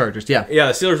host the Chargers, yeah. Yeah,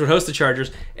 the Steelers would host the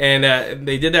Chargers, and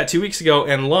they did that 2 weeks ago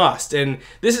and lost. And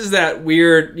this is that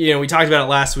weird, we talked about it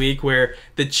last week, where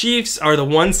the Chiefs are the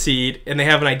 1 seed, and they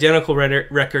have an identical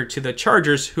record to the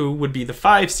Chargers, who would be the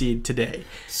 5 seed today.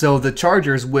 So the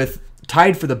Chargers,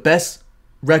 tied for the best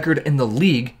record in the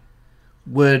league,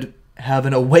 would have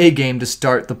an away game to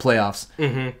start the playoffs.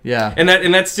 Mm-hmm. Yeah. And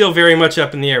that's still very much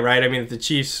up in the air, right? I mean, if the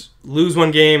Chiefs lose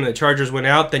one game and the Chargers win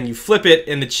out, then you flip it,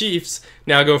 and the Chiefs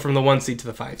now go from the 1 seed to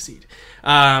the 5 seed.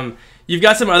 You've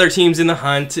got some other teams in the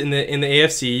hunt in the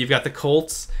AFC. You've got the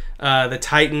Colts, the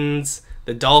Titans,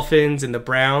 the Dolphins, and the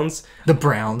Browns. The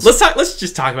Browns. Let's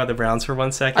just talk about the Browns for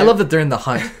 1 second. I love that they're in the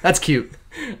hunt. That's cute.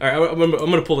 All right, I'm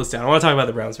going to pull this down. I want to talk about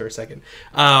the Browns for a second.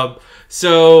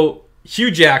 So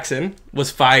Hugh Jackson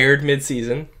was fired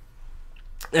mid-season.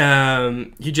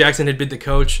 Hugh Jackson had been the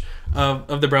coach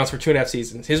of the Browns for 2.5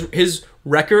 seasons. His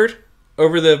record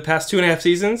over the past 2.5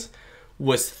 seasons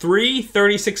was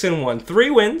 36-1. 3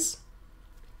 wins,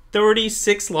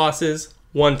 36 losses,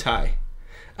 1 tie.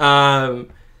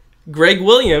 Greg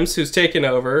Williams, who's taken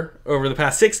over the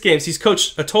past 6 games, he's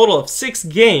coached a total of 6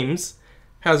 games,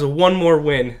 has 1 more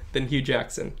win than Hugh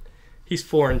Jackson. He's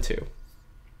 4-2.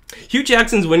 Hugh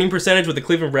Jackson's winning percentage with the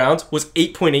Cleveland Browns was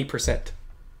 8.8%.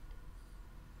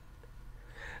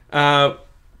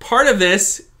 Part of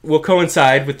this will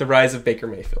coincide with the rise of Baker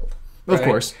Mayfield. Of right?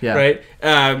 course, yeah.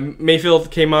 Right?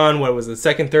 Mayfield came on, what was the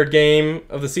second, third game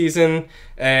of the season,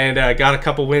 and got a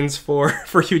couple wins for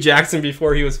Hugh Jackson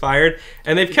before he was fired,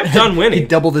 and they've kept on He winning.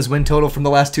 doubled his win total from the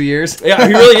last 2 years. Yeah,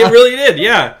 he really did.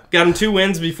 Yeah, got him 2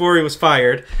 wins before he was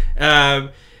fired,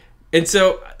 and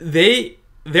so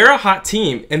they're a hot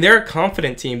team, and they're a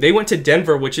confident team. They went to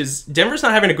Denver, Denver's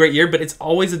not having a great year, but it's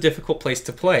always a difficult place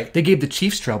to play. They gave the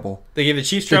Chiefs trouble. They gave the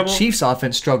Chiefs trouble. The Chiefs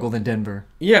offense struggled in Denver.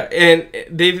 Yeah, and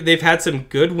they've had some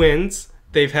good wins.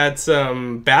 They've had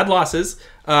some bad losses,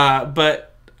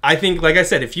 but I think, like I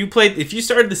said, if you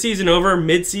started the season over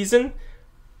mid-season,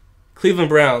 Cleveland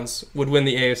Browns would win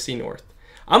the AFC North.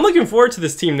 I'm looking forward to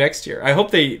this team next year. I hope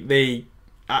they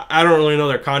I don't really know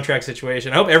their contract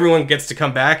situation. I hope everyone gets to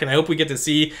come back, and I hope we get to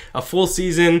see a full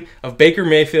season of Baker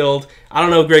Mayfield. I don't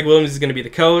know if Greg Williams is going to be the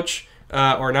coach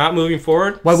or not moving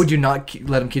forward. Why would you not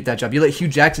let him keep that job? You let Hugh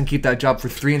Jackson keep that job for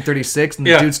 3-36, and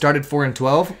the dude started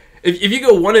 4-12. If you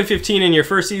go 1-15 in your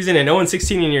first season and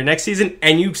 0-16 in your next season,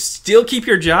 and you still keep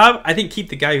your job, I think keep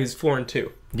the guy who's 4-2.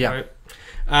 Yeah.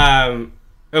 Right?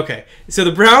 Okay. So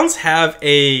the Browns have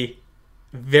a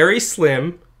very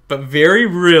slim but very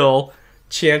real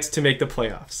chance to make the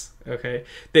playoffs. Okay.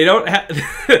 They don't have.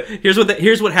 Here's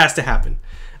what has to happen.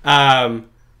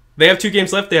 They have 2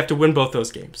 games left. They have to win both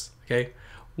those games. Okay.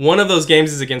 One of those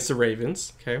games is against the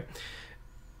Ravens. Okay.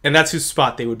 And that's whose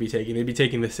spot they would be taking. They'd be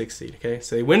taking the 6th seed. Okay.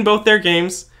 So they win both their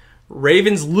games.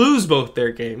 Ravens lose both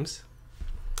their games.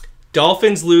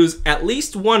 Dolphins lose at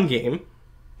least one game.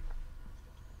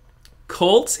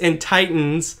 Colts and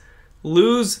Titans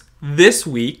lose this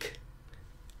week.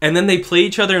 And then they play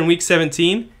each other in week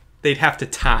 17, they'd have to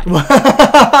tie.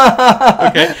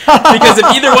 Okay? Because if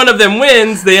either one of them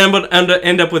wins, they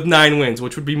end up with 9 wins,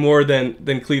 which would be more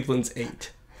than Cleveland's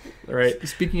 8. All right?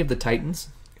 Speaking of the Titans,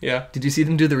 yeah. Did you see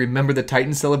them do the Remember the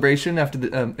Titans celebration after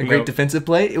a great defensive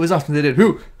play? It was awesome. They did,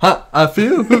 hoo, ha, I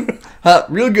feel, hoo, ha,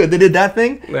 real good. They did that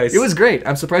thing. Nice. It was great.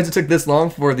 I'm surprised it took this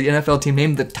long for the NFL team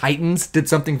named the Titans did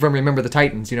something from Remember the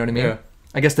Titans, you know what I mean? Yeah.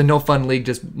 I guess the No Fun League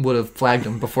just would have flagged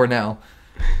them before now.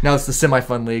 Now it's the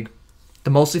Semi-Fun League.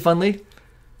 The Mostly Fun League?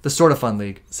 The Sort of Fun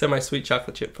League. Semi-sweet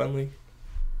chocolate chip fun league.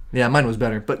 Yeah, mine was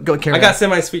better. But go carry on. I got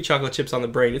semi-sweet chocolate chips on the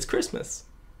brain. It's Christmas.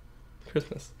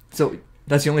 So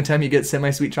that's the only time you get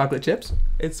semi-sweet chocolate chips?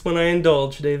 It's when I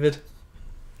indulge, David.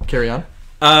 Carry on.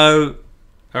 All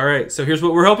right, so here's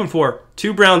what we're hoping for.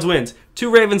 2 Browns wins. 2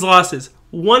 Ravens losses.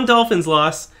 1 Dolphins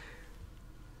loss.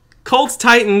 Colts,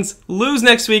 Titans lose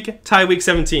next week. Tie week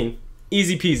 17.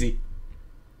 Easy peasy.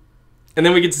 And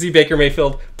then we get to see Baker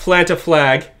Mayfield plant a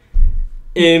flag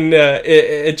in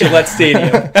at Gillette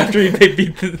Stadium after they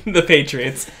beat the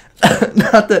Patriots.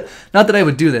 Not that I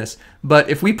would do this, but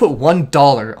if we put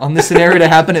 $1 on this scenario to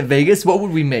happen at Vegas, what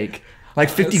would we make? Like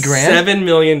 50 grand? $7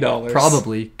 million.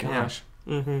 Probably. Gosh.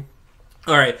 Yeah. Mm-hmm.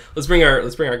 All right, let's bring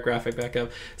our graphic back up.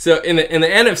 So in the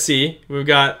NFC, we've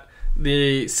got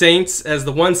the Saints as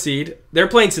the 1 seed. They're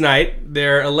playing tonight.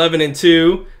 They're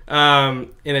 11-2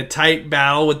 in a tight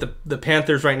battle with the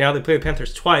Panthers right now. They play the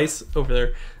Panthers twice over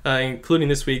there, including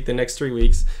this week, the next 3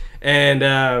 weeks.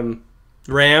 And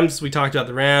Rams, we talked about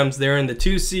the Rams. They're in the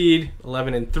 2 seed,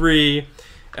 11-3.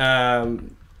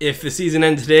 If the season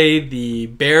ended today, the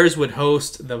Bears would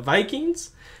host the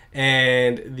Vikings,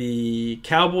 and the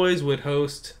Cowboys would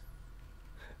host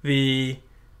the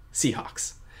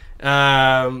Seahawks.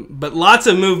 But lots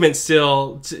of movement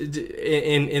still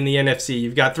in the NFC.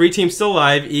 You've got 3 teams still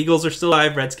alive. Eagles are still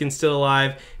alive. Redskins still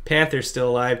alive. Panthers still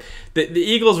alive. The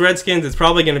Eagles, Redskins, it's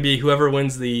probably going to be whoever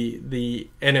wins the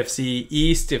NFC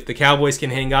East if the Cowboys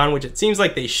can hang on, which it seems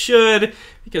like they should,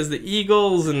 because the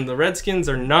Eagles and the Redskins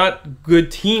are not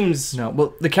good teams. No,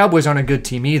 well, the Cowboys aren't a good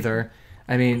team either.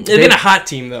 I mean, they've been a hot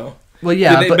team, though. Well,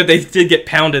 yeah, but they did get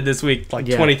pounded this week, like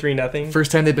 23-0.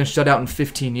 First time they've been shut out in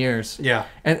 15 years. Yeah.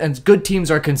 And good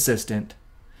teams are consistent,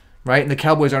 right? And the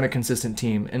Cowboys aren't a consistent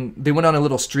team. And they went on a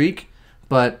little streak,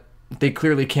 but they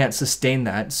clearly can't sustain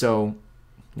that. So,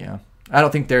 yeah. I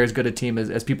don't think they're as good a team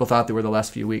as people thought they were the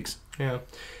last few weeks. Yeah.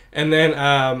 And then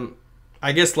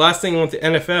I guess last thing with the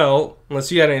NFL,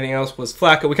 unless you had anything else, was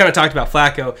Flacco. We kind of talked about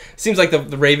Flacco. Seems like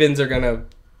the Ravens are going to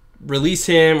release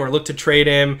him or look to trade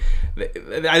him.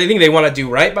 I think they want to do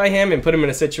right by him and put him in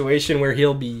a situation where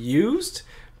he'll be used,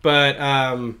 but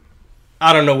I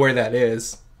don't know where that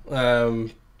is. I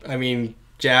mean,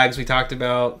 Jags we talked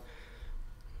about,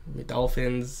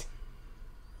 Dolphins,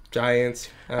 Giants.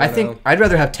 I think I'd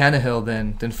rather have Tannehill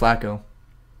than Flacco.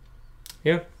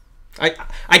 Yeah.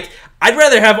 I'd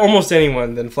rather have almost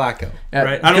anyone than Flacco,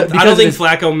 right? I don't think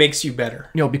Flacco makes you better.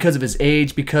 You know, because of his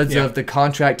age, because of the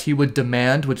contract he would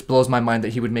demand, which blows my mind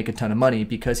that he would make a ton of money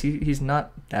because he's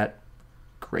not that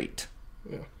great.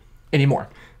 Yeah. anymore.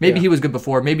 Maybe Yeah. he was good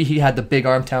before. Maybe he had the big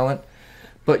arm talent.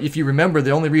 But if you remember,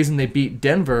 the only reason they beat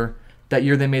Denver that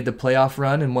year they made the playoff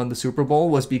run and won the Super Bowl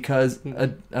was because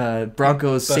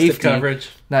Broncos Busted safety coverage.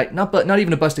 not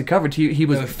even a busted coverage. He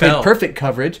was fell. played perfect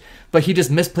coverage, but he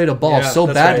just misplayed a ball Yeah, so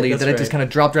that's badly right, that that's it just right. kind of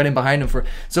dropped right in behind him.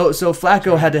 So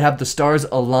Flacco had to have the stars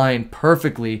align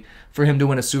perfectly for him to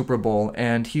win a Super Bowl,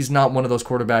 and he's not one of those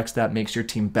quarterbacks that makes your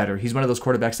team better. He's one of those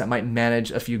quarterbacks that might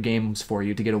manage a few games for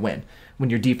you to get a win when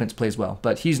your defense plays well.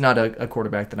 But he's not a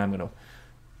quarterback that I'm going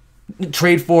to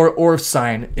trade for or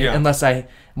sign unless I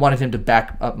wanted him to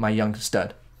back up my young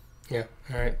stud. Yeah.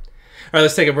 All right. All right.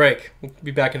 Let's take a break. We'll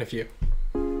be back in a few.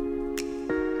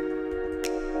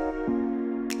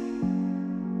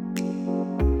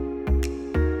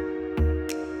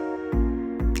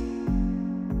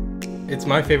 It's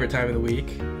my favorite time of the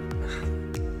week.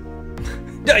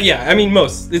 Yeah, I mean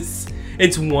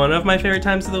it's one of my favorite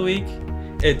times of the week.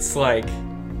 It's like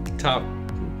top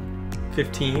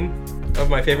 15 of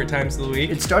my favorite times of the week.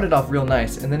 It started off real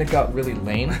nice, and then it got really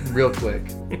lame real quick.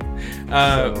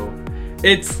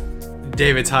 It's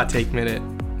David's Hot Take Minute.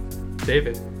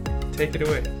 David, take it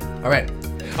away. All right.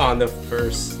 On the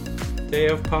first day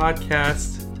of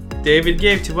podcast, David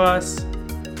gave to us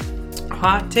a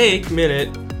Hot Take Minute.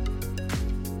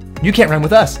 You can't run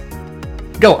with us.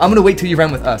 Go. I'm going to wait till you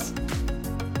run with us.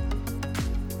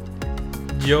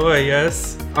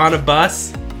 Joyous on a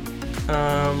bus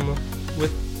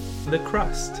with the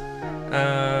crust.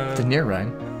 It's a near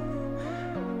rhyme.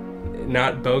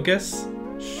 Not bogus.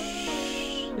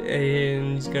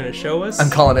 And he's going to show us. I'm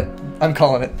calling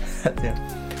it.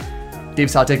 Yeah.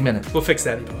 Dave's Hot Take Minute. We'll fix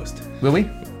that in post. Will we?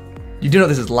 You do know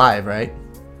this is live, right?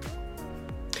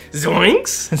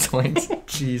 Zoinks! Zoinks.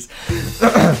 Jeez.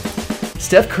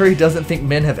 Steph Curry doesn't think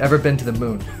men have ever been to the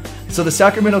moon. So the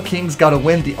Sacramento Kings got to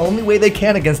win the only way they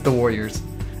can against the Warriors.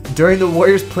 During the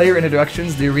Warriors player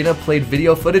introductions, the arena played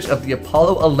video footage of the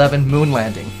Apollo 11 moon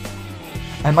landing.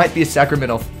 I might be a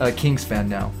Sacramento Kings fan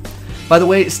now. By the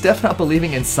way, Steph not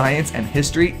believing in science and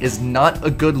history is not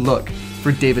a good look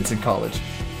for Davidson College.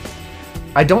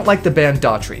 I don't like the band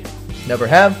Daughtry. Never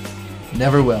have,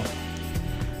 never will.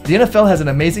 The NFL has an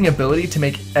amazing ability to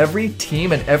make every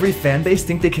team and every fan base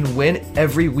think they can win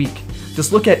every week.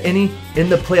 Just look at any in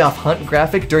the playoff hunt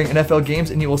graphic during NFL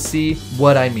games and you will see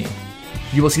what I mean.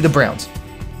 You will see the Browns.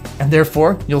 And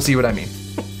therefore, you'll see what I mean.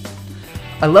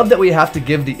 I love that we have to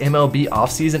give the MLB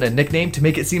offseason a nickname to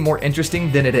make it seem more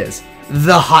interesting than it is.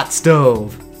 The Hot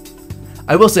Stove.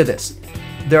 I will say this.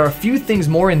 There are few things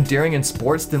more endearing in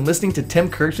sports than listening to Tim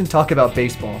Kirkland talk about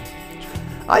baseball.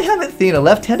 I haven't seen a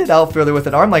left-handed outfielder with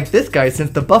an arm like this guy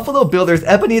since the Buffalo Builders'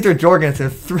 Ebenezer Jorgensen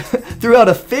threw out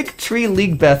a fig tree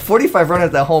league best 45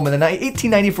 runners at home in the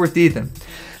 1894 season.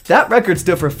 That record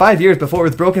stood for 5 years before it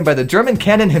was broken by the German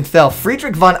cannon himself,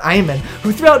 Friedrich von Eyman,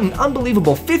 who threw out an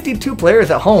unbelievable 52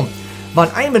 players at home. Von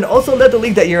Eyman also led the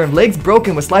league that year in legs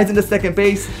broken with slides into second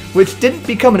base, which didn't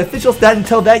become an official stat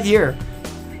until that year.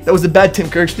 That was a bad Tim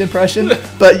Kirkland impression,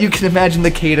 but you can imagine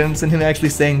the cadence and him actually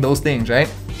saying those things,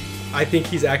 right? I think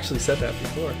he's actually said that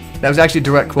before. That was actually a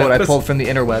direct quote I was- pulled from the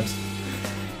interwebs.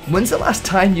 When's the last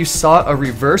time you saw a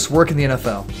reverse work in the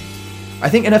NFL? I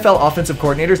think NFL offensive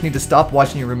coordinators need to stop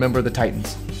watching you remember the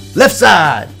Titans. Left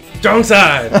side! Strong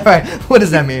side! All right, what does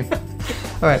that mean?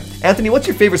 All right, Anthony, what's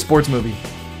your favorite sports movie?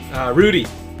 Rudy.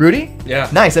 Rudy? Yeah.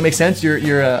 Nice, that makes sense.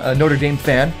 You're a Notre Dame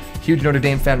fan. Huge Notre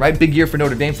Dame fan, right? Big year for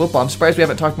Notre Dame football. I'm surprised we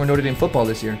haven't talked more Notre Dame football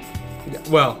this year.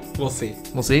 Well, we'll see.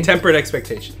 We'll see. Tempered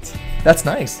expectations. That's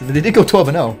nice. They did go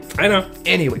 12-0. I know.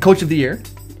 Anyway, Coach of the Year.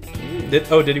 Did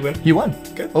he win? He won.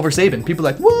 Good. Over Saban. People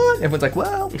are like, what? Everyone's like,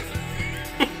 well.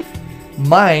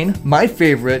 My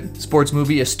favorite sports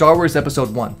movie is Star Wars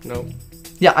Episode 1. No.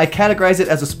 Yeah, I categorize it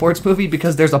as a sports movie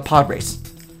because there's a pod race.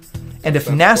 And if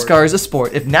That's NASCAR is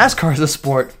a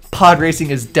sport, pod racing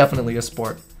is definitely a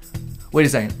sport. Wait a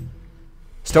second.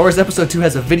 Star Wars Episode 2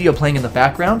 has a video playing in the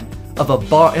background of a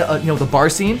bar, the bar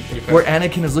scene where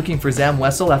Anakin is looking for Zam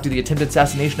Wesell after the attempted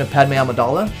assassination of Padme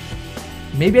Amidala.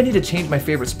 Maybe I need to change my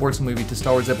favorite sports movie to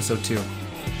Star Wars Episode 2.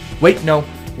 Wait, no.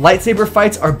 Lightsaber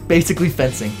fights are basically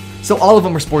fencing, so all of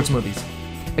them are sports movies.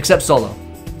 Except Solo.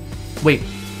 Wait,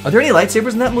 are there any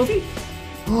lightsabers in that movie?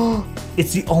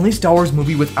 It's the only Star Wars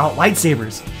movie without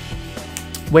lightsabers.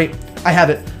 Wait, I have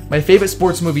it. My favorite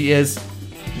sports movie is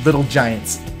Little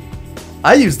Giants.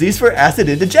 I use these for acid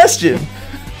indigestion.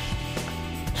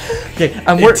 Okay,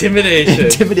 Intimidation.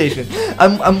 Intimidation.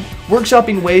 I'm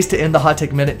workshopping ways to end the Hot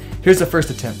Take Minute. Here's the first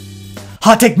attempt.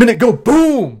 Hot Take Minute, go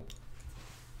boom!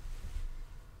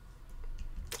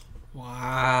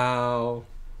 Wow.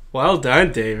 Well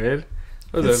done, David.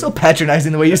 It's so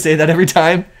patronizing the way you say that every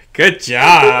time. Good Oh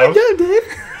job. my God,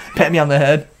 Dave. pat me on the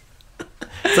head.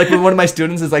 It's like when one of my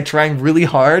students is like trying really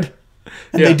hard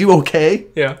and they do okay.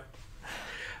 Yeah.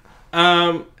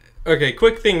 Okay,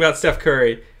 quick thing about Steph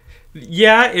Curry.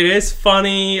 Yeah, it is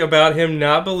funny about him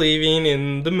not believing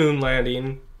in the moon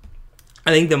landing.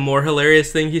 I think the more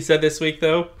hilarious thing he said this week,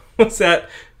 though, was that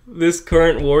this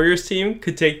current Warriors team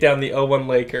could take down the 0-1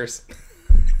 Lakers.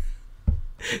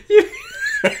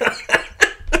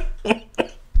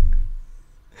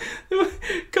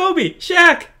 Kobe,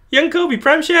 Shaq, young Kobe,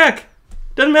 prime Shaq.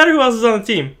 Doesn't matter who else is on the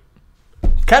team.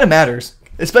 Kind of matters,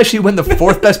 especially when the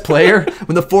fourth best player,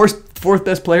 fourth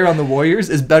best player on the Warriors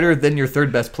is better than your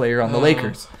third best player on the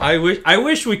Lakers. I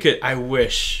wish we could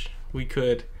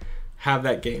have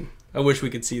that game. I wish we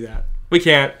could see that. We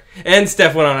can't. And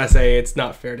Steph went on to say it's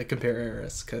not fair to compare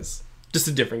eras because just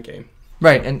a different game.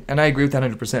 Right, and I agree with that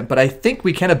 100%. But I think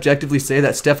we can objectively say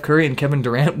that Steph Curry and Kevin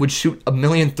Durant would shoot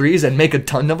 1,000,000 threes and make a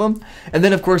ton of them. And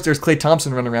then, of course, there's Klay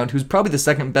Thompson running around, who's probably the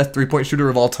second best three-point shooter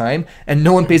of all time, and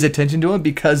no one pays attention to him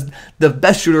because the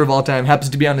best shooter of all time happens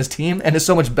to be on his team and is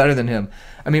so much better than him.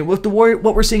 I mean, with the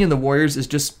what we're seeing in the Warriors is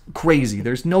just crazy.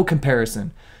 There's no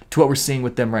comparison to what we're seeing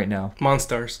with them right now.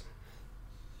 Monstars.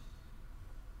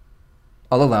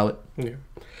 I'll allow it. Yeah.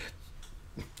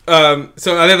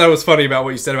 So I think that was funny about what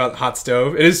you said about the hot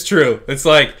stove. It is true. It's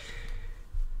like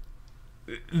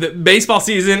the baseball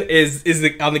season is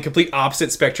on the complete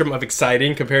opposite spectrum of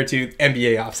exciting compared to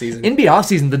NBA offseason. NBA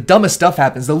offseason, the dumbest stuff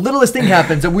happens. The littlest thing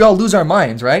happens and we all lose our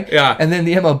minds, right? Yeah. And then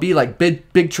the MLB, like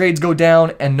big trades go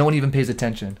down and no one even pays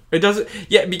attention. It doesn't.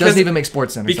 Yeah, because doesn't even make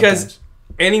Sports Center because. Sometimes.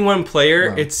 Any one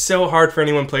player, it's so hard for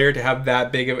any one player to have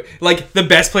that big of like the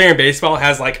best player in baseball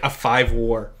has like a 5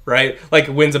 WAR, right? Like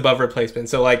wins above replacement.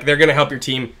 So like they're gonna help your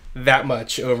team that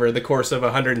much over the course of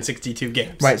 162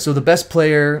 games. Right. So the best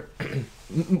player,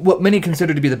 what many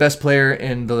consider to be the best player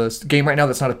in the game right now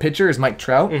that's not a pitcher is Mike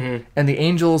Trout, and the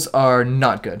Angels are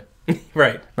not good.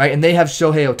 Right. Right, and they have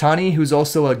Shohei Ohtani, who's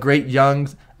also a great young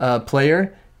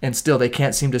player, and still they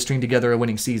can't seem to string together a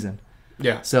winning season.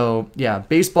 Yeah. So yeah,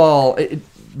 baseball.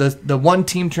 The one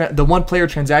team, the one player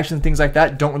transactions, things like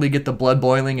that, don't really get the blood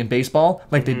boiling in baseball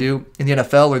like they do in the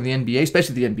NFL or the NBA,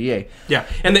 especially the NBA. Yeah,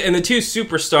 and the two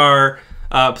superstar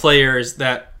players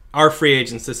that are free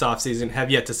agents this offseason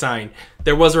have yet to sign.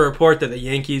 There was a report that the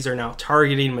Yankees are now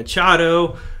targeting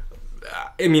Machado.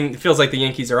 I mean, it feels like the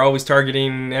Yankees are always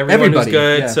targeting everyone who's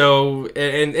good. Yeah. So,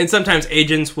 and sometimes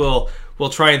agents will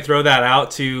try and throw that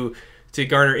out to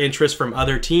garner interest from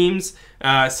other teams.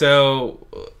 So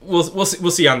we'll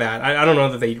see on that. I don't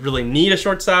know that they really need a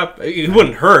shortstop. It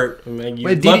wouldn't hurt. I mean,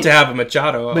 you'd love to have a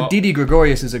Machado. But Didi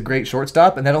Gregorius is a great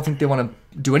shortstop, and I don't think they want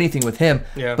to do anything with him.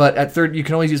 Yeah. But at third, you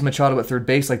can always use Machado at third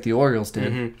base like the Orioles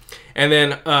did. Mm-hmm. And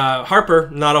then Harper,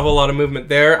 not a whole lot of movement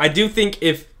there. I do think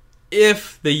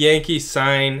if the Yankees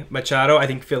sign Machado, I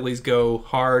think Phillies go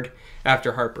hard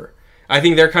after Harper. I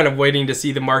think they're kind of waiting to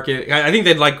see the market. I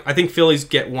think Phillies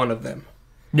get one of them.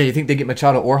 Yeah, you think they get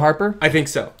Machado or Harper? I think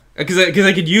so. Because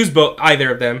they could use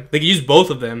either of them. They could use both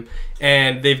of them.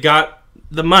 And they've got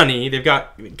the money. They've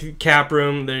got cap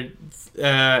room.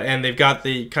 And they've got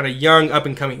the kind of young,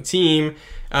 up-and-coming team.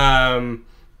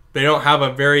 They don't have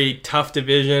a very tough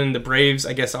division. The Braves,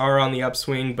 I guess, are on the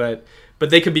upswing. But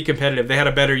they could be competitive. They had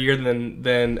a better year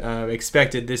than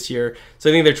expected this year. So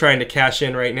I think they're trying to cash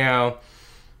in right now.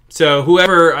 So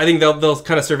whoever, I think they'll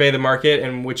kind of survey the market,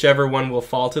 and whichever one will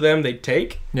fall to them, they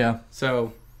take. Yeah.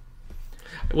 So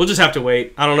we'll just have to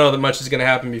wait. I don't know that much is going to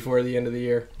happen before the end of the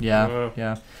year.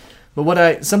 Yeah.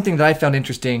 But something that I found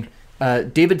interesting,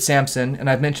 David Sampson, and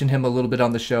I've mentioned him a little bit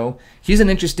on the show. He's an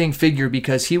interesting figure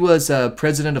because he was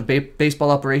president of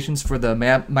baseball operations for the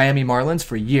Miami Marlins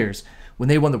for years. When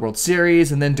they won the World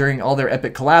Series, and then during all their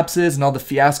epic collapses and all the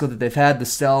fiasco that they've had, the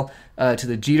sell to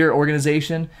the Jeter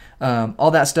organization,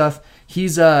 all that stuff, he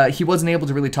wasn't able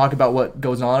to really talk about what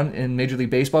goes on in Major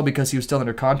League Baseball because he was still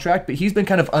under contract, but he's been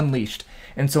kind of unleashed.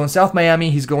 And so in South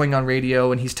Miami, he's going on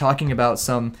radio and he's talking about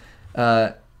some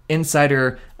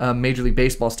insider Major League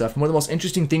Baseball stuff. And one of the most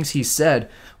interesting things he said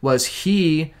was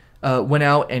he went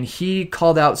out and he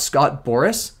called out Scott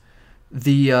Boras,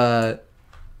 the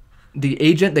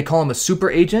agent. They call him a super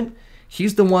agent.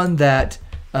 He's the one that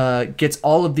gets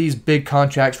all of these big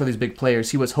contracts for these big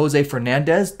players. He was Jose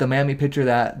Fernandez, the Miami pitcher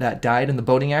that died in the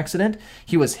boating accident.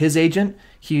 He was his agent.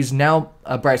 He's now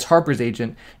Bryce Harper's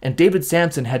agent. And David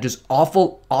Sampson had just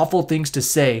awful things to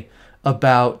say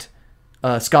about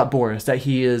Scott Boras, that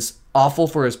he is awful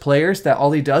for his players that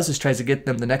all he does is tries to get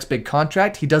them the next big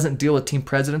contract. He doesn't deal with team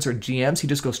presidents or GMs. He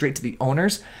just goes straight to the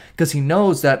owners because he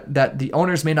knows that the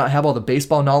owners may not have all the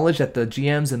baseball knowledge that the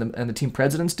GMs and the team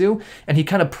presidents do. And he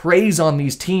kind of preys on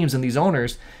these teams and these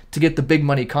owners to get the big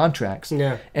money contracts.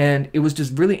 Yeah. And it was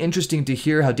just really interesting to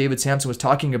hear how David Samson was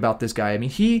talking about this guy. I mean,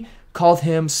 he called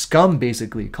him scum,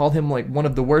 basically. Called him like one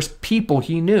of the worst people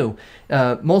he knew,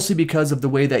 mostly because of the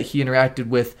way that he interacted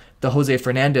with the Jose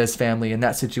Fernandez family in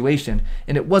that situation.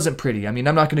 And it wasn't pretty. I mean,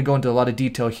 I'm not going to go into a lot of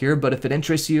detail here, but if it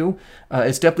interests you,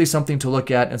 it's definitely something to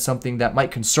look at and something that might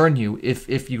concern you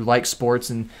if you like sports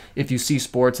and if you see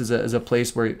sports as a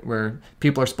place where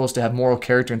people are supposed to have moral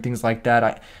character and things like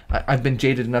that. I've been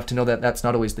jaded enough to know that that's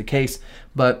not always the case,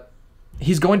 but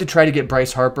he's going to try to get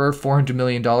Bryce Harper $400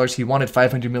 million. He wanted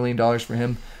 $500 million for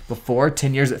him before,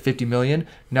 10 years at $50 million.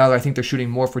 Now I think they're shooting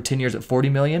more for 10 years at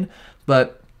 $40 million.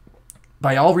 But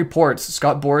by all reports,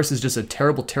 Scott Boras is just a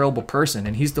terrible, terrible person,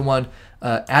 and he's the one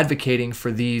advocating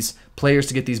for these players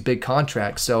to get these big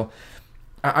contracts. So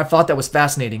I thought that was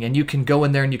fascinating, and you can go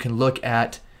in there and you can look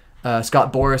at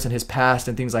Scott Boras and his past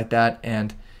and things like that,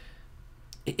 and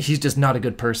he's just not a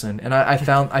good person. And I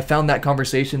found that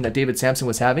conversation that David Samson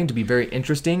was having to be very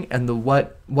interesting, and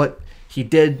what he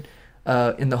did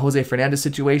in the Jose Fernandez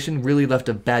situation really left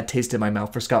a bad taste in my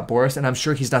mouth for Scott Boras, and I'm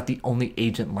sure he's not the only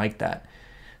agent like that.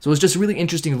 So it was just a really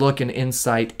interesting look and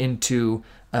insight into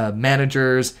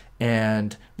managers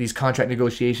and these contract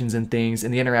negotiations and things,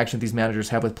 and the interaction these managers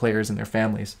have with players and their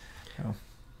families. So.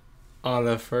 On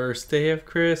the first day of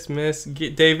Christmas,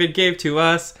 David gave to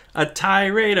us a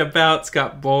tirade about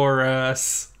Scott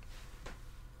Boras.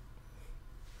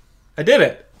 I did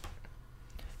it.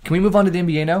 Can we move on to the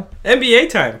NBA now?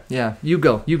 NBA time. Yeah, you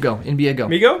go. NBA, go.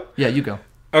 Me go? Yeah, you go.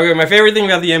 Okay, my favorite thing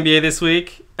about the NBA this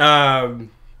week,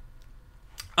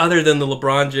 other than the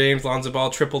LeBron James, Lonzo Ball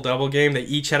triple-double game, they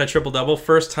each had a triple-double.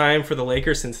 First time for the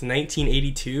Lakers since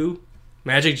 1982.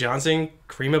 Magic Johnson,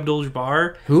 Kareem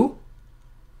Abdul-Jabbar. Who?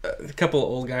 A couple of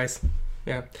old guys.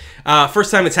 Yeah.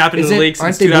 First time it's happened in the league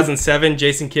since 2007.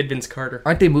 Jason Kidd, Vince Carter.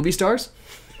 Aren't they movie stars?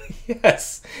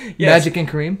 Yes. Magic and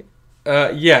Kareem?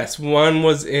 Yes. One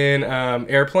was in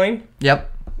Airplane. Yep.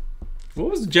 What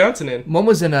was Johnson in? One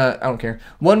was in I don't care.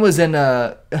 One was in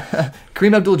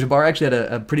Kareem Abdul-Jabbar actually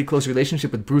had a pretty close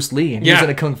relationship with Bruce Lee, and he was in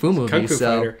a kung fu movie. Kung fu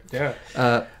fighter.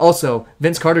 Yeah. Also,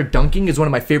 Vince Carter dunking is one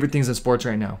of my favorite things in sports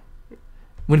right now.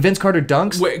 When Vince Carter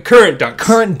dunks... Wait, current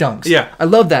dunks. Yeah. I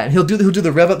love that. And he'll do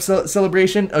the rev-up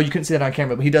celebration. Oh, you couldn't see that on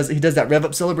camera, but he does that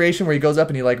rev-up celebration where he goes up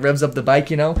and he like revs up the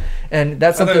bike, you know? And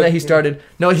that's something that he started...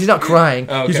 No, he's not crying.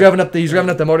 Oh, okay. He's revving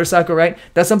up the motorcycle, right?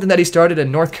 That's something that he started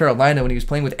in North Carolina when he was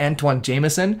playing with Antoine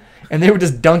Jameson, and they were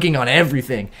just dunking on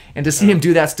everything. And to see him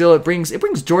do that still, it brings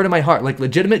joy to my heart, like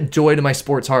legitimate joy to my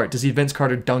sports heart to see Vince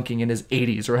Carter dunking in his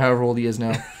 80s or however old he is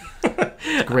now.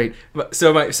 It's great.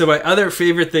 So my other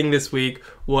favorite thing this week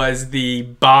was the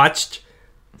botched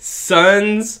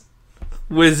Suns,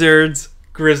 Wizards,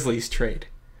 Grizzlies trade.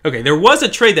 Okay, there was a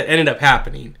trade that ended up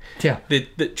happening. Yeah.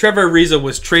 The Trevor Ariza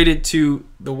was traded to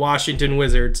the Washington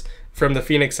Wizards from the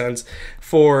Phoenix Suns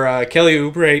for Kelly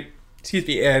Oubre,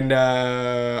 and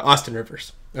Austin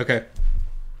Rivers. Okay.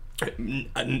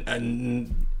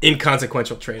 An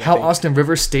inconsequential trade. How Austin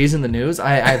Rivers stays in the news,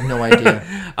 I have no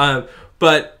idea.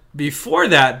 But before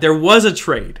that, there was a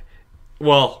trade.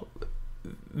 Well,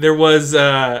 there was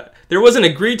an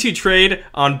agreed-to trade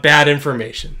on bad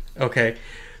information. Okay,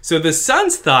 so the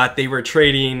Suns thought they were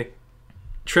trading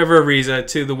Trevor Ariza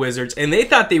to the Wizards, and they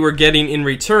thought they were getting in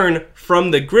return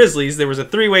from the Grizzlies. There was a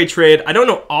three-way trade. I don't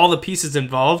know all the pieces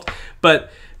involved,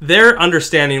 but their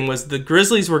understanding was the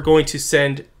Grizzlies were going to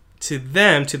send to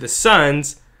the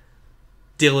Suns,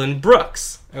 Dillon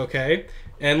Brooks. Okay,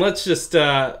 and let's just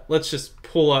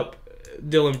pull up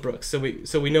Dillon Brooks so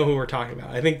we know who we're talking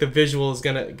about. I think the visual is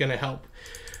gonna help.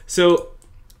 So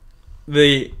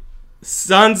the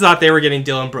Suns thought they were getting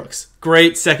Dillon Brooks.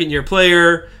 Great second-year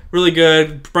player, really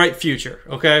good, bright future.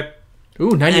 Okay.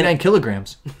 Ooh, 99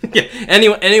 kilograms. Yeah,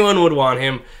 anyone would want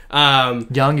him.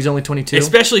 Young, he's only 22.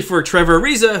 Especially for Trevor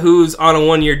Ariza, who's on a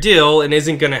 1-year deal and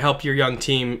isn't going to help your young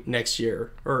team next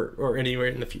year or anywhere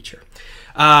in the future.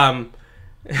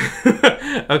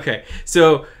 Okay,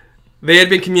 so they had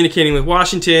been communicating with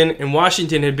Washington, and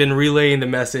Washington had been relaying the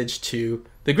message to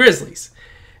the Grizzlies.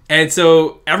 And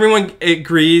so everyone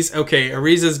agrees, okay,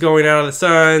 Ariza's going out of the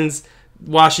Suns.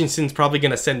 Washington's probably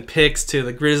going to send picks to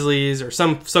the Grizzlies or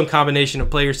some combination of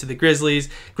players to the Grizzlies.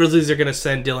 Grizzlies are going to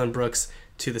send Dillon Brooks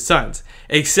to the Suns.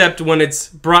 Except when it's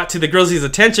brought to the Grizzlies'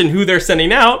 attention who they're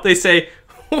sending out, they say,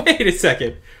 wait a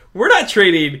second, we're not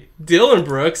trading Dillon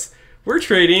Brooks, we're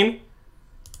trading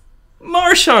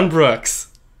Marshawn Brooks.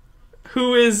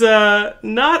 who is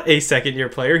not a second-year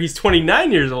player. He's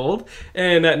 29 years old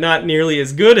and not nearly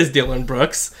as good as Dylan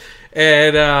Brooks,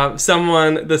 and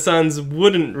someone the Suns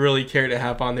wouldn't really care to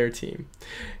have on their team.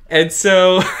 And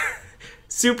so,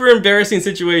 super embarrassing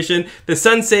situation. The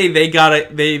Suns say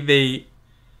they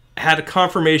had a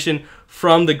confirmation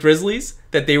from the Grizzlies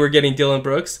that they were getting Dylan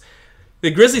Brooks. The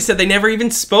Grizzlies said they never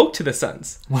even spoke to the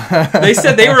Suns. They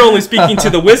said they were only speaking to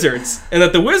the Wizards, and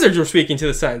that the Wizards were speaking to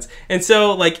the Suns. And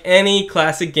so, like any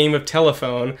classic game of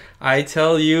telephone, I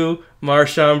tell you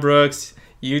Marshawn Brooks,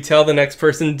 you tell the next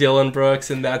person Dylan Brooks,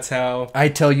 and that's how... I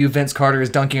tell you Vince Carter is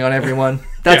dunking on everyone.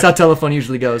 That's how telephone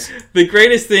usually goes. The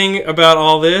greatest thing about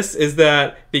all this is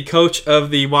that the coach of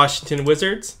the Washington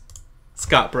Wizards,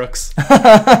 Scott Brooks.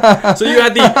 So you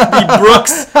had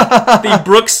the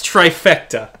Brooks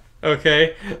trifecta.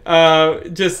 Okay,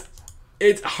 just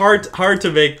it's hard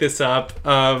to make this up.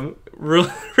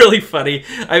 Really funny.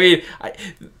 I mean,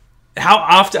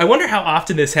 I wonder how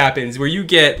often this happens, where you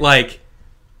get like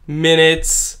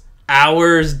minutes,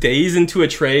 hours, days into a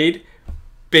trade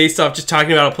based off just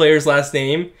talking about a player's last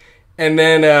name, and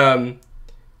then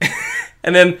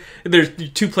and then there's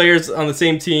two players on the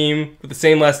same team with the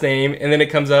same last name, and then it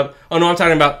comes up. Oh no, I'm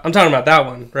talking about that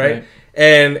one, right?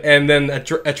 And then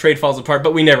a trade falls apart,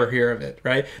 but we never hear of it,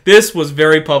 right? This was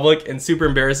very public and super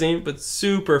embarrassing, but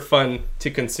super fun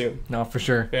to consume. No, for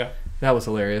sure. Yeah. That was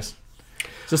hilarious.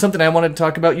 So something I wanted to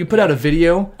talk about, you put out a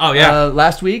video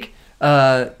last week.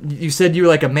 You said you were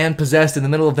like a man possessed in the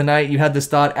middle of the night. You had this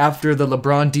thought after the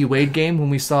LeBron D-Wade game when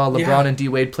we saw LeBron and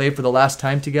D-Wade play for the last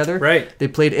time together. Right. They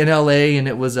played in LA, and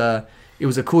it was a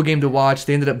cool game to watch.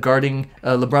 They ended up guarding,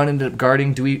 LeBron ended up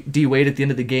guarding D-Wade at the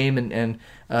end of the game, and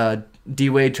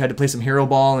D-Wade tried to play some hero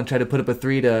ball and tried to put up a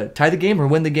three to tie the game or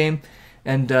win the game,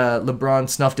 and LeBron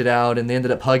snuffed it out, and they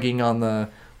ended up hugging on the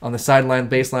sideline,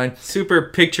 baseline. Super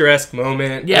picturesque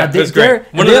moment. Yeah, it was great.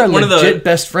 They're legit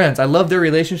best friends. I love their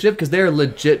relationship because they're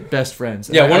legit best friends.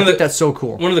 Yeah, I think that's so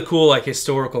cool. One of the cool like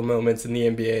historical moments in the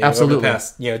NBA over the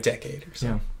past decade or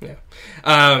so.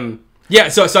 Yeah.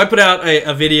 So I put out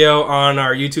a video on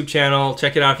our YouTube channel.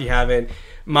 Check it out if you haven't.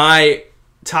 My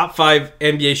top 5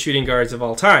 NBA shooting guards of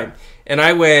all time. And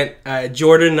I went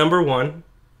Jordan number 1,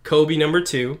 Kobe number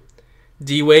 2,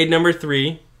 D-Wade number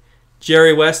 3,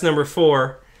 Jerry West number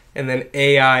 4, and then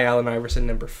AI Allen Iverson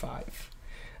number 5.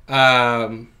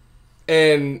 And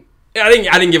I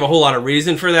didn't give a whole lot of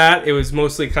reason for that. It was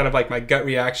mostly kind of like my gut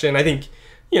reaction. I think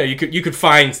you could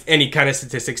find any kind of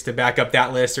statistics to back up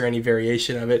that list or any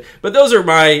variation of it. But those are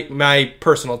my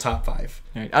personal top 5.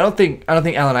 Right. I don't think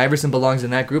Allen Iverson belongs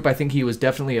in that group. I think he was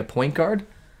definitely a point guard.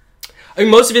 I mean,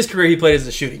 most of his career he played as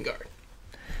a shooting guard.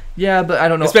 Yeah, but I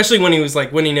don't know. Especially when he was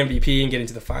like winning MVP and getting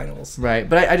to the finals. Right,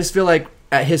 but I just feel like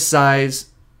at his size,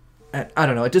 I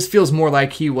don't know. It just feels more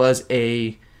like he was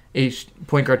a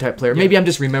point guard type player. Maybe I'm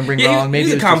just remembering wrong.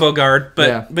 Maybe he's a combo guard,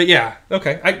 but yeah,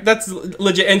 okay, that's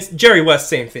legit. And Jerry West,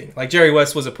 same thing. Like Jerry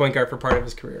West was a point guard for part of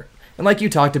his career. And like you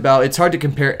talked about, it's hard to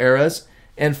compare eras.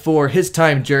 And for his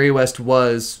time, Jerry West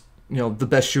was the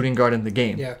best shooting guard in the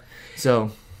game. Yeah.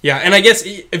 So. Yeah, and I guess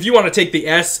if you want to take the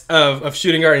S of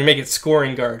shooting guard and make it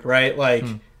scoring guard, right? Like,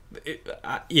 in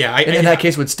that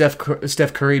case, would Steph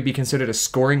Curry be considered a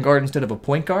scoring guard instead of a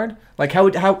point guard? Like,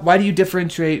 why do you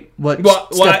differentiate what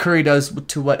Steph Curry does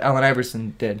to what Allen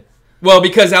Iverson did? Well,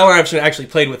 because Allen Iverson actually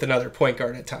played with another point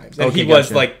guard at times, and he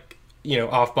was like,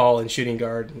 off ball and shooting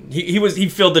guard. He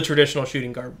filled the traditional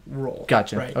shooting guard role.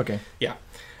 Gotcha. Right. Okay. Yeah.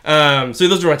 So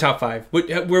those are my top 5.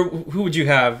 Who would you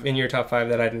have in your top 5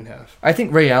 that I didn't have? I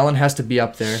think Ray Allen has to be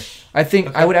up there. I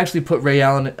think I would actually put Ray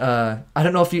Allen. I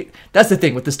don't know if you. That's the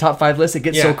thing with this top 5 list. It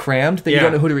gets so crammed that you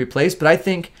don't know who to replace. But I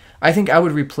think I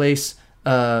would replace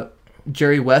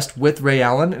Jerry West with Ray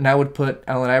Allen, and I would put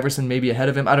Allen Iverson maybe ahead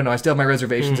of him. I don't know. I still have my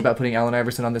reservations about putting Allen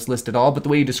Iverson on this list at all. But the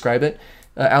way you describe it,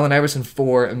 Allen Iverson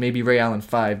 4 and maybe Ray Allen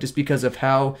 5, just because of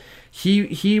how.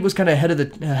 He was kind of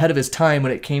ahead of his time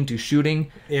when it came to shooting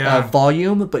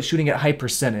volume, but shooting at high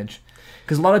percentage.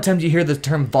 Because a lot of times you hear the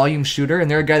term volume shooter,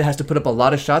 and they're a guy that has to put up a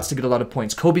lot of shots to get a lot of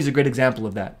points. Kobe's a great example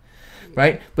of that,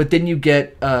 right? But then you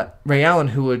get Ray Allen,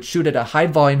 who would shoot at a high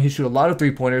volume. He'd shoot a lot of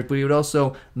three-pointers, but he would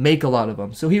also make a lot of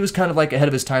them. So he was kind of like ahead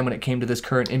of his time when it came to this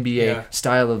current NBA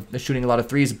style of shooting a lot of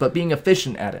threes, but being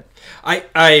efficient at it.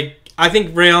 I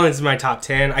think Ray Allen is my top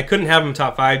 10. I couldn't have him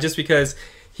top 5 just because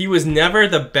he was never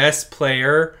the best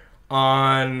player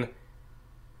on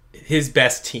his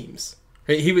best teams.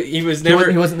 He was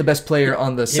never. He wasn't the best player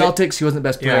on the Celtics. He wasn't the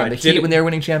best player on the Heat when they were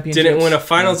winning championships. Didn't win a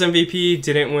Finals MVP.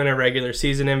 Didn't win a regular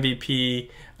season MVP.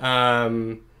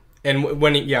 And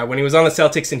when he was on the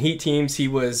Celtics and Heat teams, he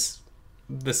was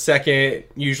the second,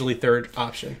 usually third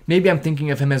option. Maybe I'm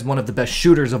thinking of him as one of the best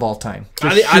shooters of all time.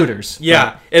 Shooters.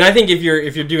 Yeah, and I think if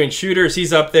you're doing shooters,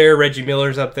 he's up there. Reggie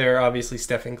Miller's up there. Obviously,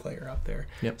 Stephen Clay are up there.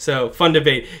 Yep. So fun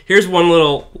debate. Here's one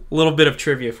little bit of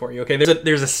trivia for you. Okay,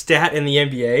 there's a stat in the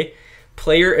NBA,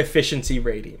 player efficiency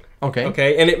rating.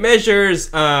 Okay, and it measures.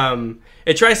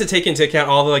 It tries to take into account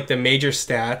all the major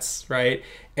stats, right?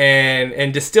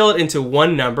 And distill it into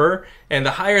one number, and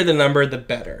the higher the number, the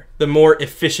better. The more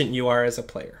efficient you are as a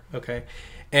player, okay?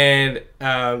 And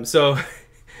so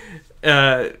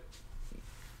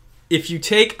if you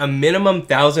take a minimum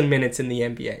 1,000 minutes in the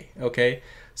NBA, okay?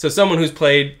 So someone who's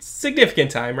played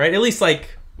significant time, right? At least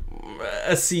like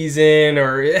a season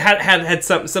or had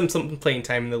some playing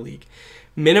time in the league.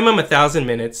 Minimum 1,000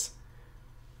 minutes,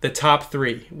 the top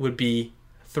three would be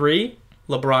 3,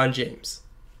 LeBron James.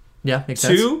 Yeah, makes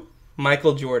sense. 2,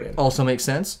 Michael Jordan. Also makes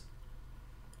sense.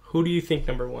 Who do you think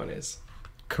number 1 is?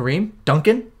 Kareem?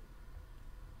 Duncan?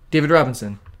 David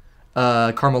Robinson?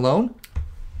 Carmelo?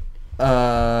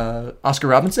 Oscar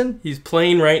Robinson? He's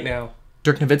playing right now.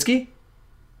 Dirk Nowitzki?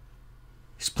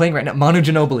 He's playing right now. Manu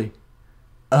Ginobili?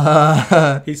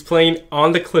 He's playing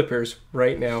on the Clippers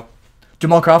right now.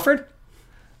 Jamal Crawford?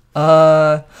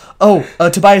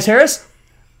 Tobias Harris?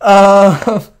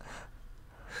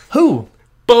 Who?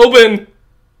 Boban.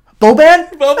 Boban?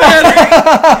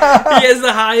 He has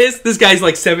the highest. This guy's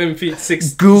like 7 feet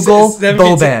 6. Google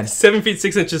Boban. 7 feet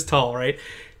 6 inches tall, right?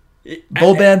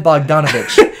 Boban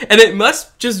Bogdanovic. And it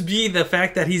must just be the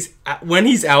fact that when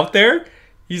he's out there,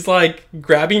 he's like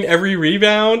grabbing every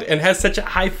rebound and has such a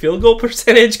high field goal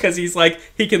percentage because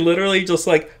he can literally just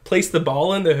like place the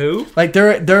ball in the hoop. Like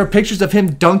there are pictures of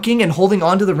him dunking and holding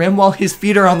onto the rim while his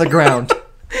feet are on the ground.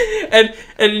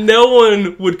 And no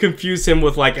one would confuse him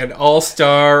with like an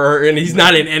all-star, and he's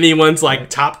not in anyone's like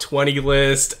top 20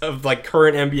 list of like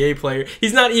current NBA player.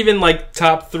 He's not even like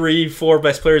top 3-4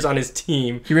 best players on his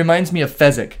team. He reminds me of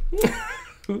Fezzik.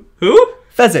 Who?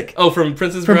 Fezzik. Oh, from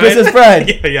Princess Bride? From Princess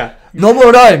Bride. Yeah. No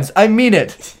more rhymes. I mean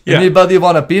it. Yeah. Anybody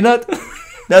want a peanut?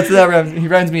 He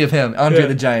reminds me of him, Andre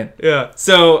the Giant. Yeah.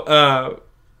 So,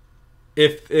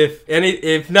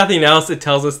 if nothing else, it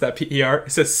tells us that PER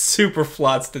is a super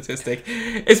flawed statistic,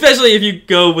 especially if you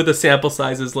go with a sample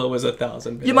size as low as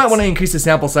 1,000 minutes. You might want to increase the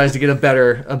sample size to get a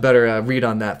better read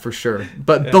on that for sure.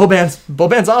 But yeah.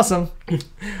 Boban's awesome.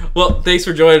 Well, thanks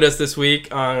for joining us this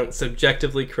week on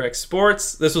Subjectively Correct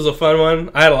Sports. This was a fun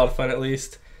one. I had a lot of fun, at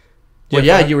least. Well,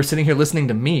 yeah, you were sitting here listening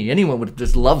to me. Anyone would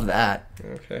just love that.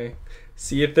 Okay.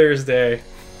 See you Thursday.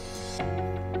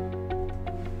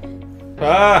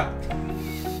 Ah.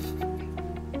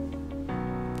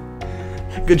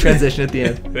 Good transition at the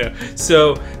end. Yeah.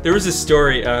 So there was this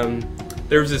story.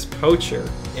 There was this poacher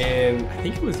in, I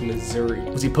think it was Missouri.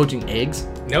 Was he poaching eggs?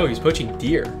 No, he was poaching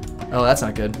deer. Oh, that's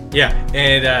not good. Yeah,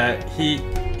 and he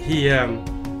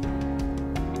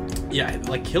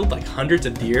killed like hundreds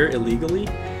of deer illegally,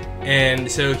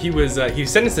 and so he was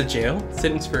sentenced to jail,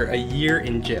 sentenced for a year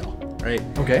in jail, right?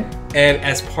 Okay. And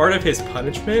as part of his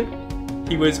punishment,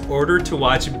 he was ordered to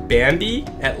watch Bambi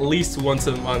at least once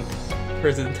a month for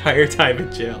his entire time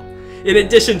in jail, in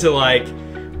addition to like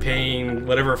paying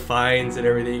whatever fines and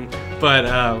everything. But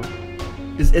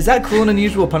is that cruel and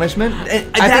unusual punishment?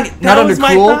 I think not under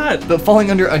cruel, but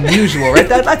falling under unusual, right?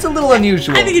 That's a little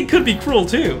unusual. I think it could be cruel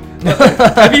too.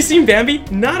 Have you seen Bambi?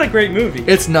 Not a great movie.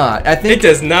 It's not. I think it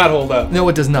does not hold up. No,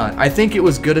 it does not. I think it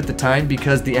was good at the time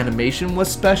because the animation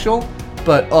was special.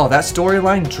 But, that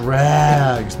storyline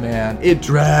drags, man. It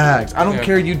drags. I don't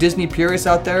care, you Disney purists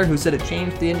out there who said it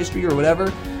changed the industry or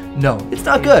whatever. No, it's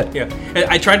not good. Yeah.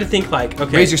 I tried to think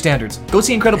okay. Raise your standards. Go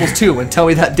see Incredibles 2 and tell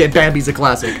me that Bambi's a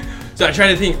classic. So I tried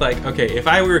to think okay, if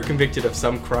I were convicted of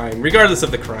some crime, regardless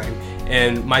of the crime,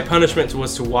 and my punishment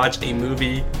was to watch a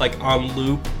movie like on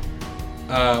loop,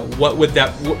 what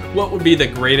would be the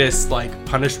greatest like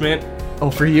punishment? Oh,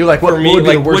 for you? Like what for me, would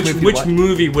be like the worst movie which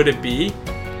movie would it be?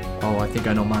 Oh, I think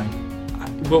I know mine.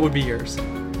 What would be yours?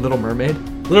 Little Mermaid.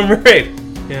 Little Mermaid.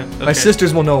 Yeah. Okay. My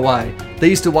sisters will know why. They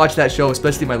used to watch that show,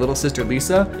 especially my little sister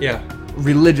Lisa. Yeah.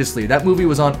 Religiously. That movie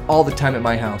was on all the time at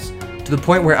my house, to the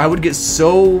point where I would get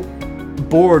so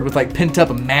bored with like pent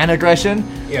up man aggression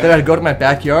that I'd go to my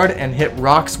backyard and hit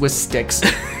rocks with sticks.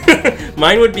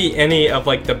 Mine would be any of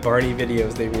like the Barney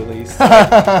videos they released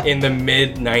like, in the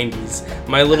mid 90s.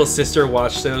 My little sister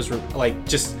watched those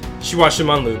she watched them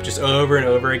on loop just over and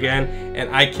over again, and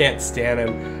I can't stand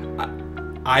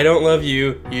them. I don't love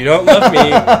you. You don't love me.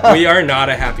 We are not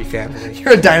a happy family.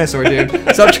 You're a dinosaur, dude.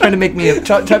 Stop trying to make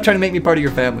me part of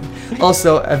your family.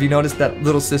 Also, have you noticed that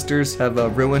little sisters have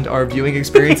ruined our viewing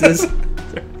experiences?